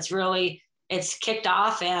wonderful. It's kicked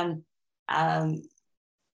off, and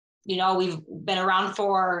you know, we've been around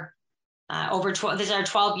for over 12, this is our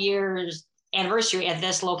 12 years anniversary at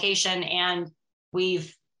this location, and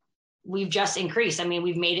we've just increased. I mean,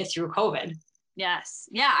 we've made it through COVID. Yes.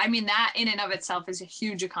 Yeah. I mean, that in and of itself is a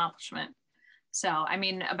huge accomplishment. So, I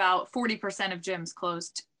mean, about 40% of gyms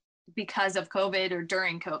closed because of COVID or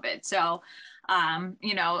during COVID. So,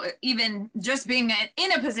 you know, even just being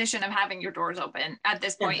in a position of having your doors open at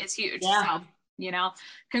this point is huge. Yeah. So, you know,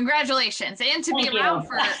 congratulations. And to Thank be around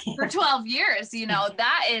you. for 12 years, you know,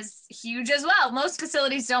 that is huge as well. Most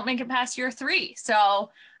facilities don't make it past year 3. So,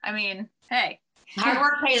 I mean, hey. Hard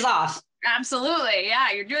work pays off. Absolutely.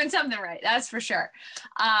 Yeah, you're doing something right. That's for sure.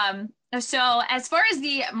 So as far as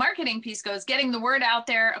the marketing piece goes, getting the word out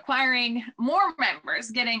there, acquiring more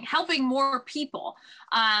members, helping more people.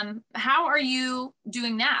 How are you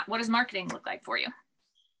doing that? What does marketing look like for you?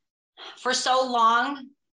 For so long,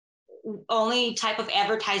 only type of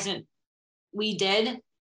advertisement we did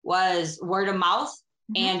was word of mouth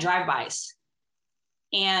and drive-bys.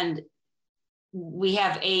 And we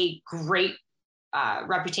have a great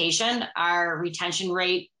reputation. Our retention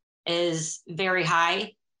rate is very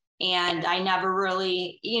high. And I never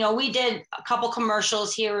really, you know, we did a couple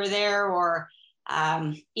commercials here or there, or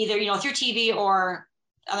either, you know, through TV or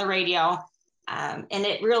on the radio. And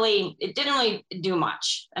it didn't really do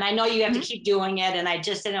much. And I know you have to keep doing it. And I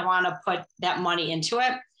just didn't want to put that money into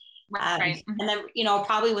it. Right. And then, you know,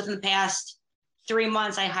 probably within the past 3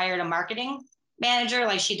 months, I hired a marketing manager.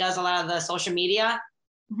 Like, she does a lot of the social media.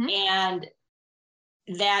 And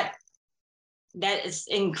that has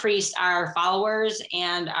increased our followers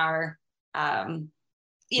and our,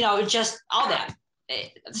 you know, just all that.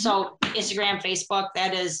 So Instagram, Facebook,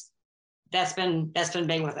 that's been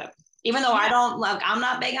big with it. Even though I'm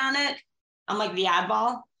not big on it. I'm like the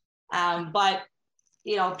oddball. But,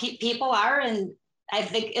 you know, people are, and I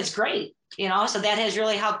think it's great, you know, so that has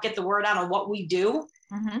really helped get the word out on what we do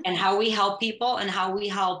and how we help people and how we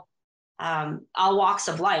help all walks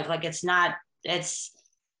of life. Like, it's,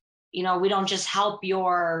 you know, we don't just help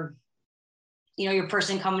your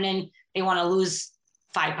person coming in, they want to lose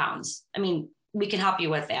 5 pounds. I mean, we can help you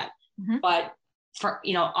with that. But for,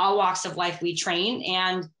 you know, all walks of life, we train,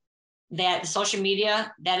 and that social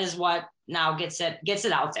media, that is what now gets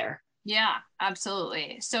it out there. Yeah,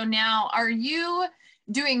 absolutely. So now, are you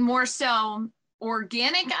doing more so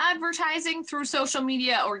organic advertising through social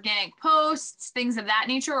media, organic posts, things of that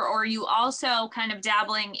nature, or are you also kind of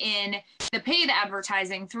dabbling in the paid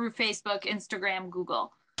advertising through Facebook, Instagram,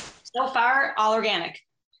 Google? So far, all organic.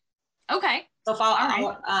 Okay. So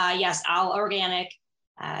far, yes, all organic.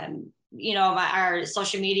 You know, our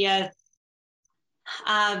social media,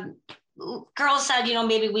 girls said, you know,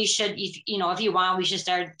 maybe we should, you know, if you want, we should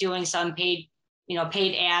start doing some paid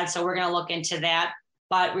ads. So we're going to look into that,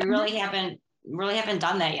 but we really haven't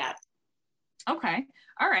done that yet. Okay.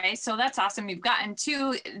 All right. So that's awesome. You've gotten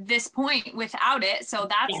to this point without it. So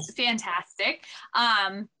that's fantastic.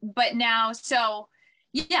 But now, so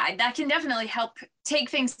yeah, that can definitely help take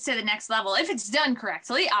things to the next level if it's done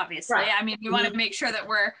correctly, obviously. Right. I mean, we want to make sure that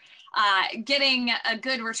we're getting a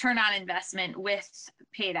good return on investment with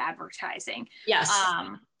paid advertising. Yes.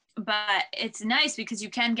 But it's nice because you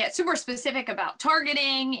can get super specific about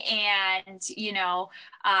targeting and, you know,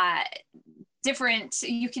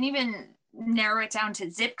 you can even narrow it down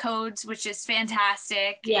to zip codes, which is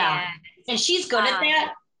fantastic. Yeah. And she's good at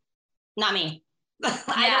that. Not me.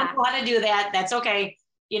 I don't know how to do that. That's okay.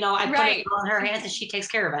 You know, I put it on her hands and she takes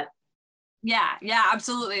care of it. Yeah. Yeah,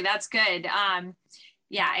 absolutely. That's good.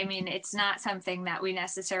 Yeah, I mean, it's not something that we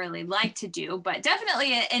necessarily like to do, but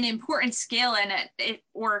definitely an important skill. And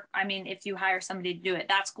if you hire somebody to do it,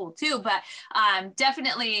 that's cool too. But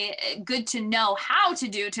definitely good to know how to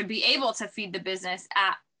do to be able to feed the business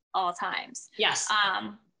at all times. Yes.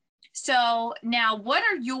 So now, what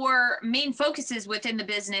are your main focuses within the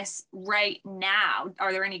business right now?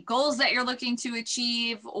 Are there any goals that you're looking to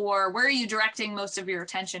achieve, or where are you directing most of your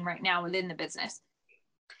attention right now within the business?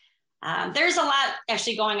 There's a lot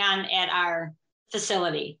actually going on at our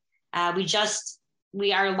facility.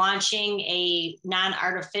 We are launching a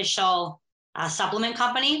non-artificial supplement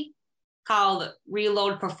company called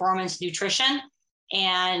Reload Performance Nutrition.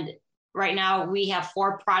 And right now we have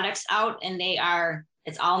 4 products out, and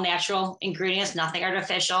it's all natural ingredients, nothing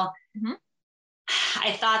artificial.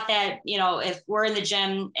 I thought that, if we're in the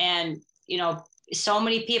gym and, so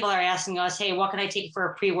many people are asking us, hey, what can I take for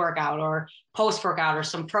a pre-workout or post-workout or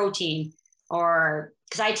some protein, or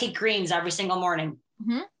because I take greens every single morning,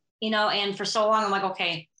 and for so long I'm like,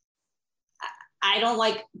 okay, I don't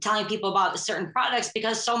like telling people about the certain products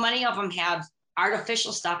because so many of them have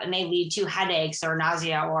artificial stuff and they lead to headaches or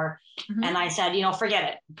nausea and I said, forget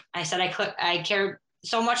it. I said, I care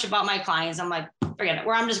so much about my clients. I'm like, forget it.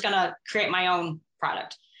 I'm just going to create my own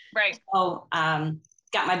product. Right. So,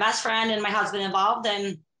 got my best friend and my husband involved,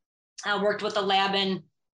 and I worked with a lab in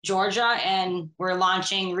Georgia, and we're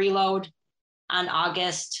launching Reload on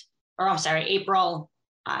April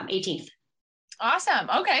 18th. Awesome.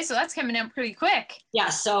 Okay. So that's coming up pretty quick. Yeah.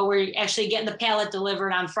 So we're actually getting the pallet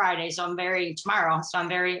delivered on Friday. So tomorrow. So I'm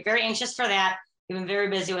very, very anxious for that. We've been very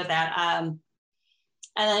busy with that. And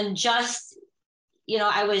then just,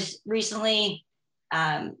 I was recently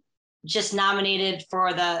just nominated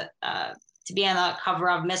for to be on the cover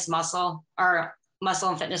of Miss Muscle or Muscle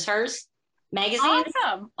and Fitness Hers magazine.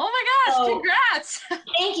 Awesome. Oh my gosh. So, congrats.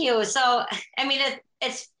 Thank you. So, I mean,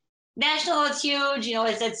 it's national, it's huge,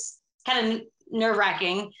 it's kind of nerve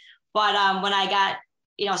wracking, but when I got,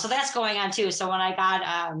 so that's going on too. So when I got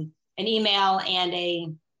an email and a,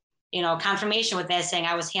 confirmation with that saying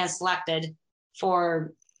I was hand selected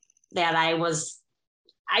for that, I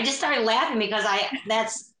just started laughing because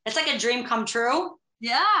it's like a dream come true.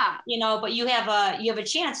 Yeah. But you have a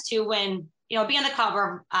chance to win, be on the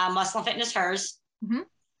cover of Muscle and Fitness Hers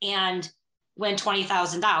and win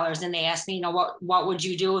 $20,000. And they asked me, what would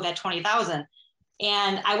you do with that $20,000?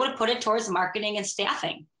 And I would have put it towards marketing and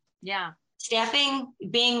staffing. Yeah. Staffing,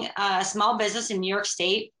 being a small business in New York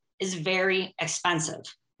State, is very expensive.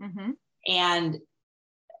 And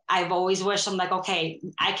I've always wished, I'm like, okay,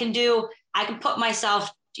 I can put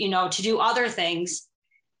myself, to do other things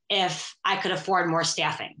if I could afford more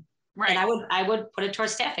staffing. Right. And I would put it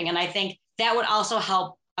towards staffing. And I think that would also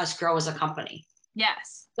help us grow as a company.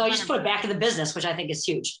 Yes. So I just put it back in the business, which I think is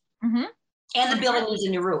huge. And the building needs a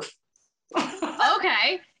new roof.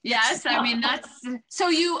 Okay. Yes. I mean, so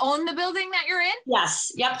you own the building that you're in?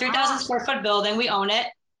 Yes. Yep. 3,000 square foot building. We own it.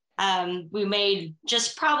 We made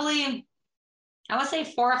just probably, I would say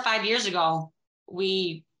 4 or 5 years ago,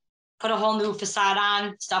 we put a whole new facade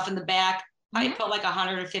on, stuff in the back. I put like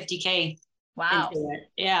 $150K into it.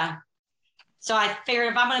 Yeah. So I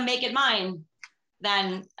figured if I'm going to make it mine,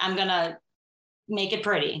 then I'm going to make it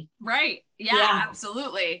pretty. Right. Yeah,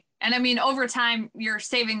 absolutely. And I mean, over time, you're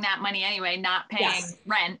saving that money anyway, not paying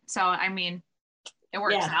rent. So, I mean, it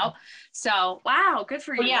works out. So, wow, good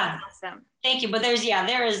for you. Yeah. That's awesome. Thank you. But there's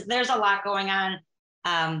a lot going on.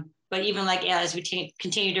 But even like, as we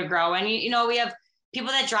continue to grow, and, we have people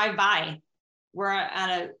that drive by. We're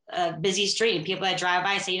on a busy street, and people that drive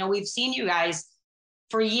by say, we've seen you guys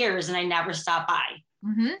for years and I never stop by.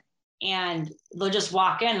 And they'll just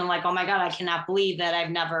walk in and like, oh my God, I cannot believe that I've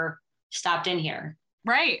never stopped in here.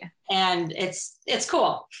 Right. And it's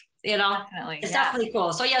cool. Definitely, it's definitely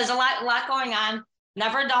cool. So there's a lot going on.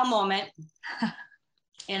 Never a dull moment,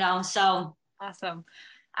 so. Awesome.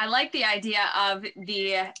 I like the idea of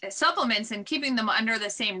the supplements and keeping them under the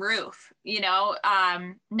same roof,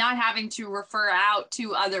 not having to refer out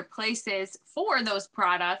to other places for those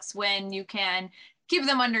products when you can keep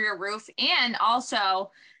them under your roof, and also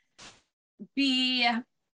be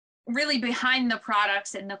really behind the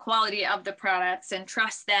products and the quality of the products and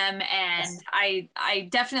trust them. And I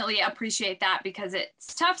definitely appreciate that, because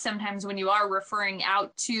it's tough sometimes when you are referring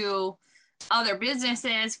out to other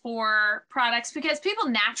businesses for products, because people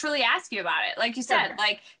naturally ask you about it. Like you said,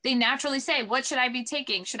 like they naturally say, what should I be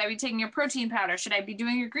taking? Should I be taking your protein powder? Should I be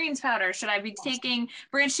doing your greens powder? Should I be taking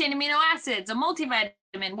branched chain amino acids, a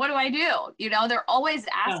multivitamin? What do I do? They're always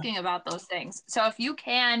asking about those things. So if you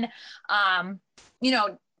can,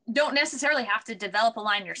 don't necessarily have to develop a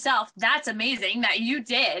line yourself. That's amazing that you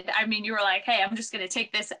did. I mean, you were like, hey, I'm just going to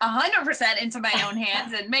take this 100% into my own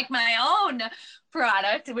hands and make my own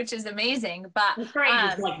product, which is amazing. But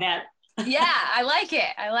like that. Yeah, I like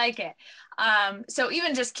it. So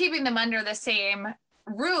even just keeping them under the same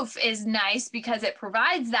roof is nice, because it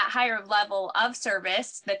provides that higher level of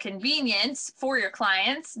service, the convenience for your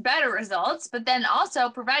clients, better results, but then also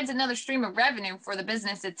provides another stream of revenue for the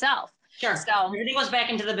business itself. Sure. So everything goes back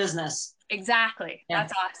into the business. Exactly. Yeah.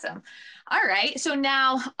 That's awesome. All right. So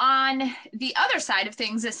now on the other side of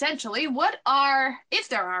things, essentially, what are, if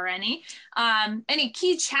there are any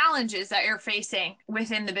key challenges that you're facing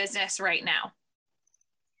within the business right now?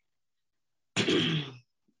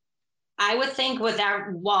 I would think with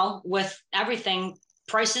everything,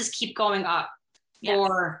 prices keep going up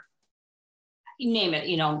for, you name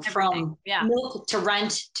it, from milk to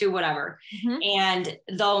rent to whatever. And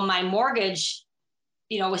though my mortgage,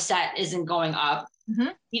 was set, isn't going up,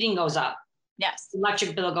 heating goes up. Yes.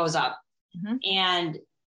 Electric bill goes up. And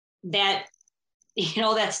that,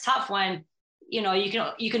 that's tough when,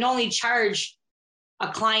 you can only charge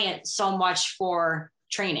a client so much for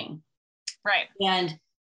training. Right. And,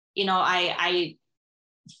 I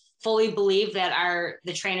fully believe that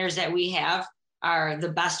the trainers that we have are the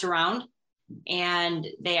best around, and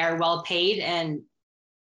they are well paid, and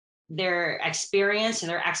their experience and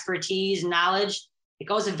their expertise, knowledge, it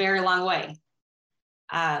goes a very long way.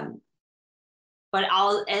 But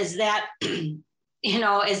as that,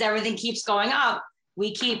 as everything keeps going up,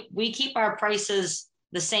 we keep our prices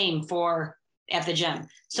the same at the gym.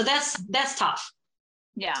 So that's tough.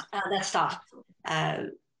 Yeah. That's tough.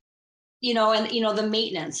 And the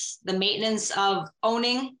maintenance of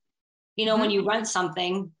owning, when you rent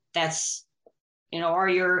something that's, or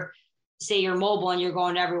you're mobile and you're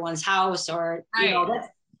going to everyone's house, or,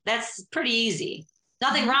 that's pretty easy.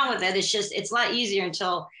 Nothing wrong with it. It's just, it's a lot easier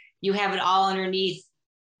until you have it all underneath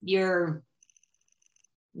your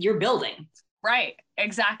building. Right.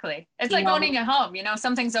 Exactly. It's like owning a home,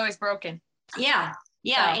 something's always broken. Yeah.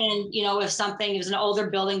 Yeah. So. And, if it was an older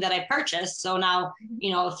building that I purchased, so now,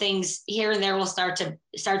 things here and there will start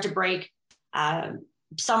to break.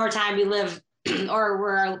 Summertime, we live or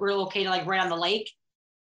we're located like right on the lake.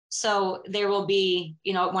 So there will be,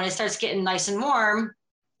 when it starts getting nice and warm,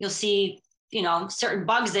 you'll see, certain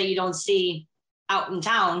bugs that you don't see out in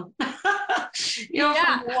town, from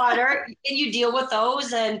the water, and you deal with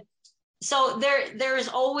those. And so there is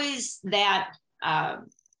always that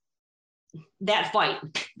fight.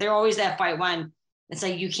 There's always that fight when it's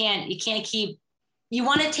like, you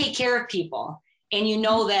want to take care of people, and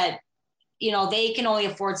that, they can only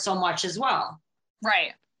afford so much as well.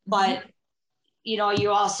 Right. But, you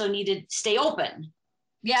also need to stay open.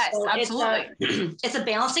 Yes, so absolutely. It's a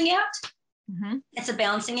balancing act. It's a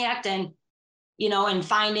balancing act. And, and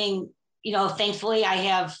finding, thankfully I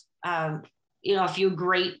have, a few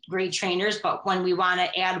great trainers, but when we want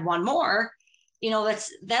to add one more,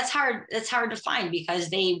 that's hard. That's hard to find, because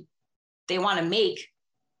they want to make,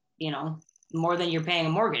 more than you're paying a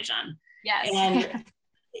mortgage on. Yes. And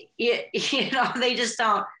they just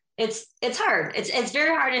don't. It's hard. It's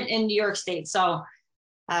very hard in New York State. So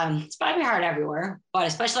it's probably hard everywhere, but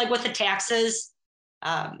especially like with the taxes,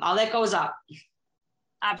 all that goes up.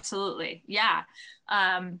 Absolutely. Yeah.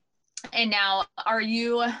 And now, are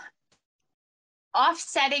you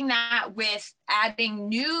offsetting that with adding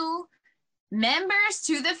new members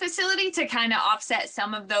to the facility to kind of offset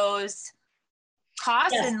some of those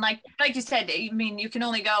costs? Yes. And like you said, you can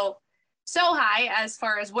only go so high as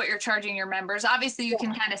far as what you're charging your members. Obviously, you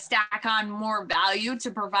can kind of stack on more value to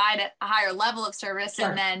provide a higher level of service,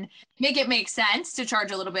 and then make sense to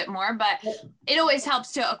charge a little bit more. But it always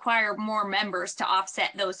helps to acquire more members to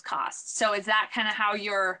offset those costs. So is that kind of how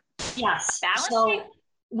you're balancing? So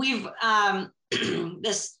we've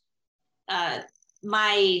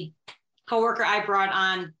my coworker I brought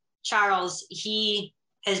on, Charles, he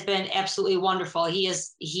has been absolutely wonderful.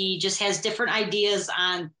 He just has different ideas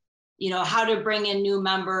on how to bring in new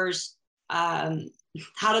members, how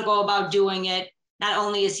to go about doing it. Not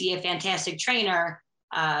only is he a fantastic trainer,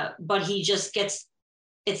 but he just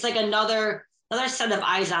it's like another set of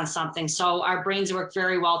eyes on something. So our brains work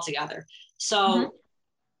very well together. So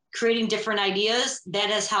creating different ideas, that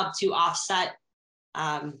has helped to offset,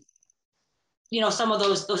 some of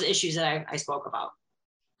those issues that I spoke about.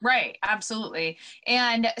 Right. Absolutely.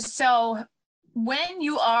 And so when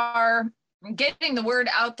you are getting the word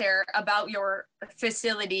out there about your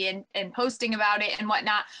facility and posting about it and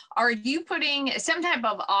whatnot, are you putting some type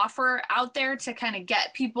of offer out there to kind of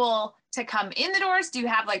get people to come in the doors? Do you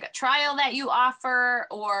have like a trial that you offer,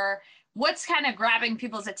 or what's kind of grabbing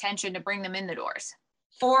people's attention to bring them in the doors?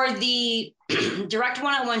 For the direct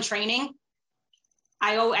one-on-one training,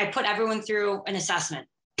 I put everyone through an assessment.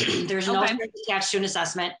 There's no strings attached to an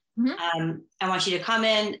assessment. I want you to come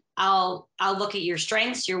in. I'll look at your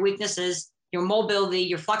strengths, your weaknesses, your mobility,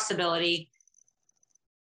 your flexibility.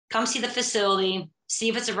 Come see the facility, see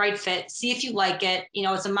if it's a right fit, see if you like it.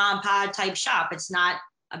 It's a mom and pop type shop. It's not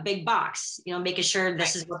a big box, making sure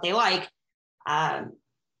this is what they like. And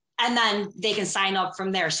then they can sign up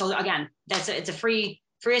from there. So again, it's a free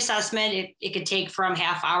assessment. It could take from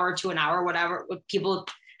half hour to an hour, whatever. People,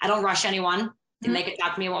 I don't rush anyone. They could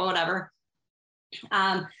talk to me about whatever.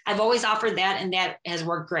 I've always offered that, and that has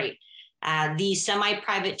worked great. The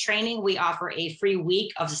semi-private training, we offer a free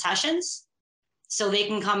week of sessions, so they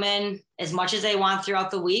can come in as much as they want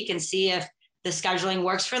throughout the week and see if the scheduling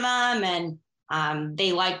works for them, and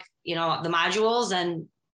They like, the modules, and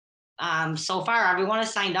so far everyone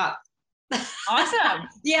has signed up. Awesome.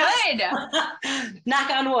 Yeah. Good. Knock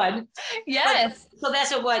on wood. Yes. But, so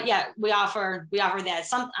that's we offer that.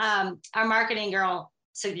 Some our marketing girl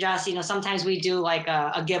suggests, sometimes we do like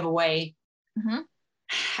a giveaway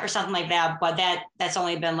or something like that, but that's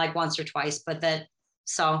only been like once or twice,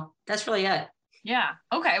 so that's really it. Yeah.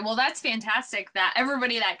 Okay. Well, that's fantastic that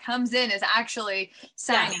everybody that comes in is actually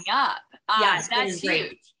signing up. Yes, that's huge.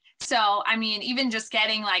 great. So, I mean, even just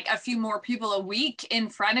getting like a few more people a week in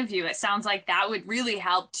front of you, it sounds like that would really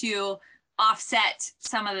help to offset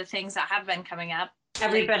some of the things that have been coming up.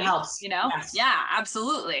 Every bit helps. Yes. Yeah,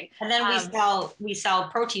 absolutely. And then we sell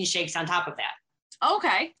protein shakes on top of that.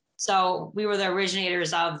 Okay. So we were the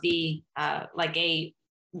originators of the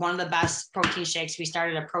one of the best protein shakes. We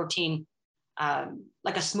started a protein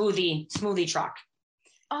like a smoothie truck.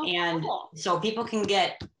 Oh, and cool. So people can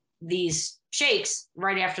get these shakes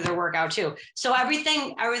right after their workout too. So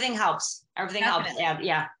everything helps. Everything Definitely. helps.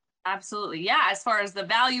 Yeah. Absolutely. Yeah. As far as the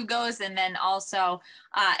value goes, and then also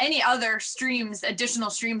any other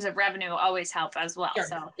additional streams of revenue always help as well. Sure.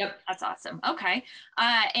 So yep. That's awesome. Okay.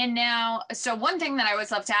 And now, so one thing that I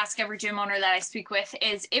always love to ask every gym owner that I speak with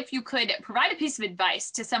is if you could provide a piece of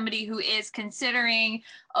advice to somebody who is considering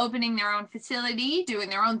opening their own facility,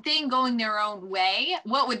 doing their own thing, going their own way,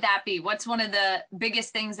 what would that be? What's one of the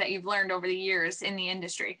biggest things that you've learned over the years in the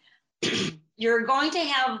industry? You're going to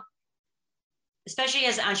have, especially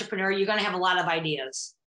as an entrepreneur, you're going to have a lot of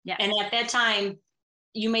ideas. Yeah. And at that time,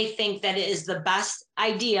 you may think that it is the best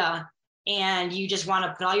idea and you just want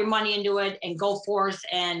to put all your money into it and go forth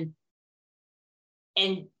and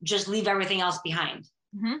just leave everything else behind.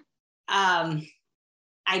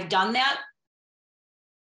 I've done that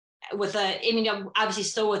obviously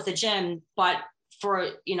still with the gym, but for,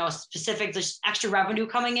 specific, there's extra revenue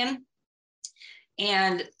coming in.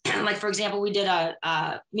 And like, for example, we did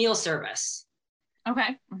a meal service.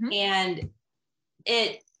 Okay. And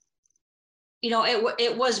it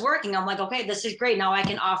was working. I'm like, okay, this is great. Now I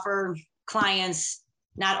can offer clients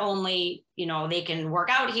not only, they can work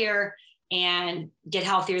out here and get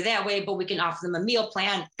healthier that way, but we can offer them a meal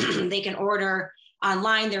plan. They can order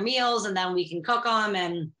online their meals, and then we can cook them,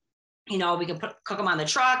 and, we can cook them on the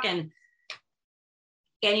truck. And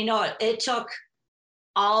it took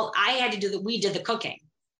we did the cooking,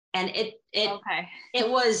 and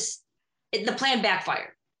the plan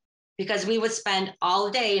backfired because we would spend all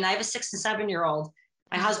day, and I have a 6 and 7 year old,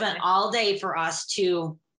 my husband, all day for us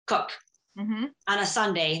to cook on a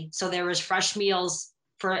Sunday. So there was fresh meals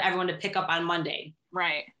for everyone to pick up on Monday.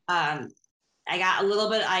 Right. I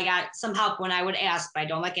got some help when I would ask, but I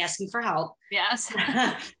don't like asking for help. Yes.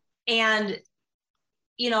 And,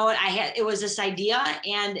 it was this idea,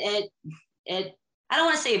 and it I don't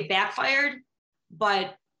want to say it backfired,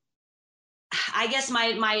 but I guess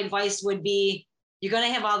my advice would be, you're going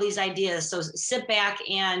to have all these ideas. So sit back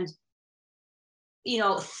and,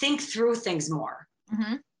 think through things more.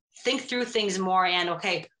 Think through things more. And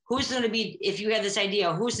okay, who's going to be, if you have this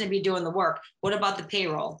idea, who's going to be doing the work? What about the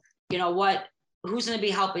payroll? Who's going to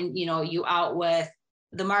be helping, you out with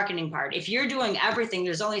the marketing part? If you're doing everything,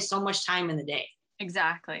 there's only so much time in the day.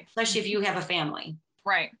 Exactly. Especially if you have a family.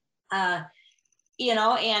 Right. And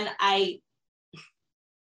I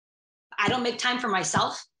don't make time for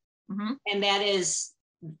myself. And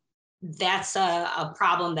that's a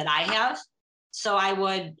problem that I have. So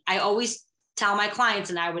I always tell my clients,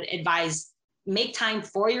 and I would advise, make time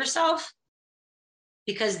for yourself,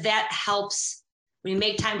 because that helps. When you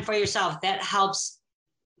make time for yourself, that helps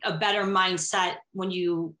a better mindset when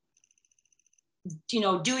you,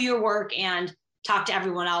 do your work and talk to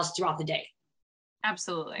everyone else throughout the day.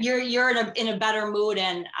 Absolutely. You're in a better mood.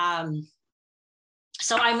 And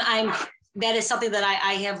so that is something that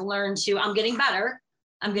I have learned I'm getting better.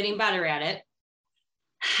 I'm getting better at it.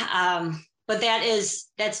 But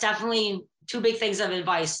that's definitely two big things of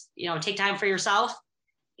advice. Take time for yourself,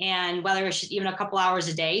 and whether it's just even a couple hours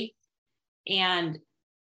a day. And,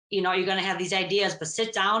 you're going to have these ideas, but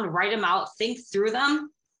sit down, write them out, think through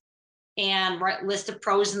them, and list the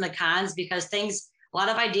pros and the cons, because a lot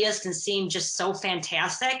of ideas can seem just so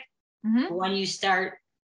fantastic. When you start,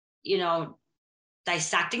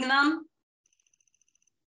 dissecting them,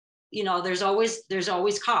 there's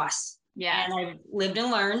always costs. Yeah. And I've lived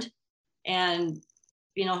and learned, and,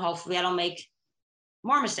 hopefully I don't make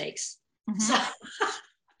more mistakes. So.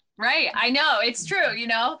 Right. I know, it's true.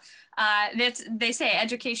 They say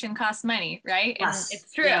education costs money, right? Yes. And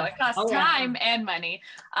it's true. Yeah. It costs time and money.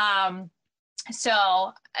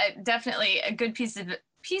 So definitely a good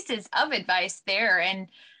pieces of advice there. And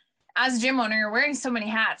as a gym owner, you're wearing so many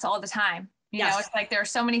hats all the time. You know, it's like there are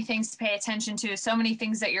so many things to pay attention to, so many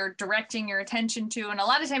things that you're directing your attention to. And a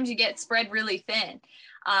lot of times you get spread really thin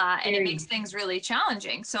and it makes things really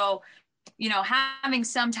challenging. So, you know, having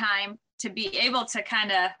some time to be able to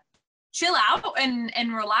kind of chill out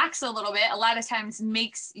and relax a little bit, a lot of times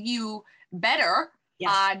makes you better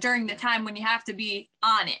during the time when you have to be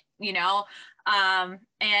on it, you know.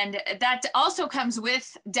 And that also comes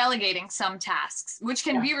with delegating some tasks, which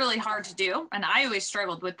can be really hard to do. And I always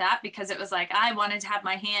struggled with that because it was like, I wanted to have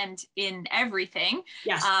my hand in everything.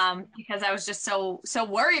 Because I was just so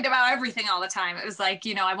worried about everything all the time. It was like,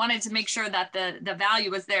 you know, I wanted to make sure that the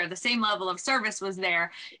value was there, the same level of service was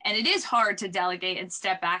there. And it is hard to delegate and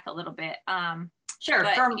step back a little bit. Sure.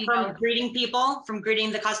 But, from greeting people, from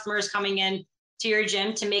greeting the customers coming in to your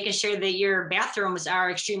gym, to making sure that your bathrooms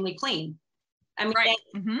are extremely clean. I mean,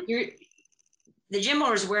 the gym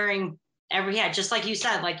owner is wearing every hat, just like you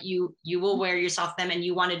said, like you will wear yourself them, and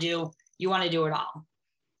you want to do it all.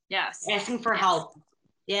 Yes. Asking for help.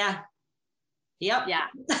 Yeah. Yep. Yeah.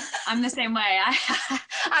 I'm the same way.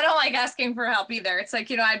 I don't like asking for help either. It's like,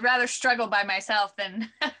 you know, I'd rather struggle by myself than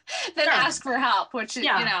ask for help, which is,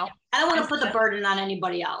 you know. I don't want to put the burden on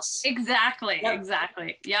anybody else. Exactly. Yep.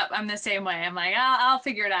 Exactly. Yep. I'm the same way. I'm like, I'll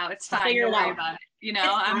figure it out. It's fine. Don't worry about it. You know,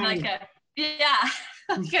 I'm like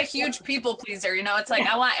like a huge people pleaser, you know. It's like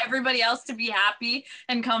I want everybody else to be happy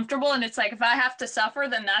and comfortable, and it's like if I have to suffer,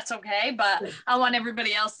 then that's okay, but I want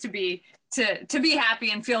everybody else to be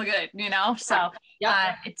happy and feel good, you know. So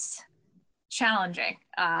it's challenging.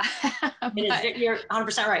 You're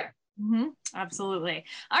 100% right. Absolutely.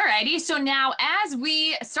 All righty. So now, as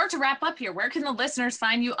we start to wrap up here, where can the listeners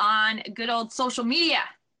find you on good old social media?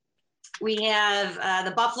 We have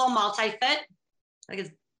the Buffalo Multi-Fit. Like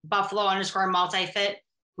it's Buffalo_multi-fit.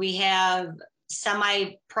 We have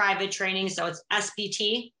semi-private training. So it's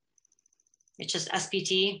SPT. It's just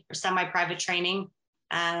SPT, or semi-private training.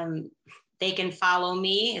 They can follow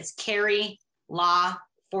me. It's Carrie Law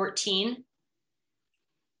 14.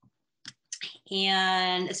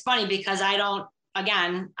 And it's funny because I'm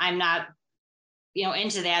not, you know,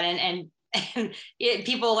 into that. And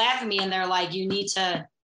people laugh at me and they're like, you need to,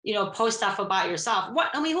 you know, post stuff about yourself. What?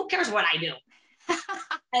 I mean, who cares what I do?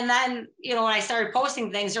 And then, you know, when I started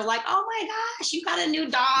posting things, they're like, oh my gosh, you got a new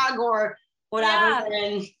dog or whatever.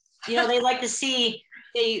 And, you know, they like to see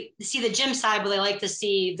the gym side, but they like to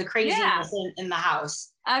see the craziness in the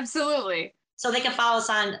house. Absolutely. So they can follow us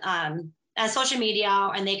on social media,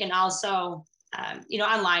 and they can also, you know,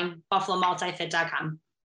 online, buffalomultifit.com.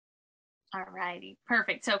 All righty.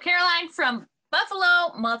 Perfect. So Caroline from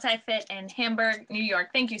Buffalo Multi-Fit in Hamburg, New York.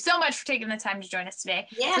 Thank you so much for taking the time to join us today.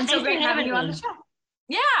 Yeah, it's been so great having you on the show.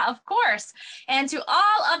 Yeah, of course. And to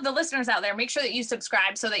all of the listeners out there, make sure that you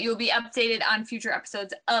subscribe so that you'll be updated on future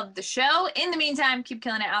episodes of the show. In the meantime, keep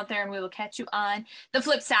killing it out there, and we will catch you on the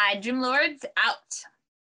flip side. Gym Lords out.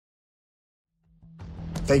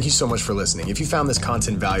 Thank you so much for listening. If you found this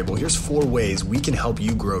content valuable, here's 4 ways we can help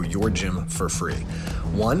you grow your gym for free.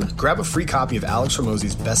 1, grab a free copy of Alex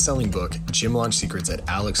Hormozi's best-selling book, Gym Launch Secrets, at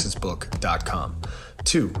alexsbook.com.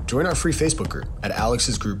 2, join our free Facebook group at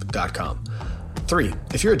alexsgroup.com. 3,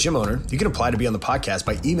 if you're a gym owner, you can apply to be on the podcast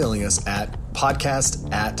by emailing us at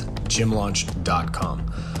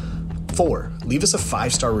podcast@gymlaunch.com. 4, leave us a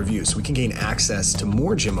 5-star review so we can gain access to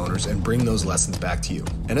more gym owners and bring those lessons back to you.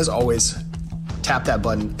 And as always, tap that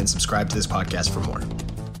button and subscribe to this podcast for more.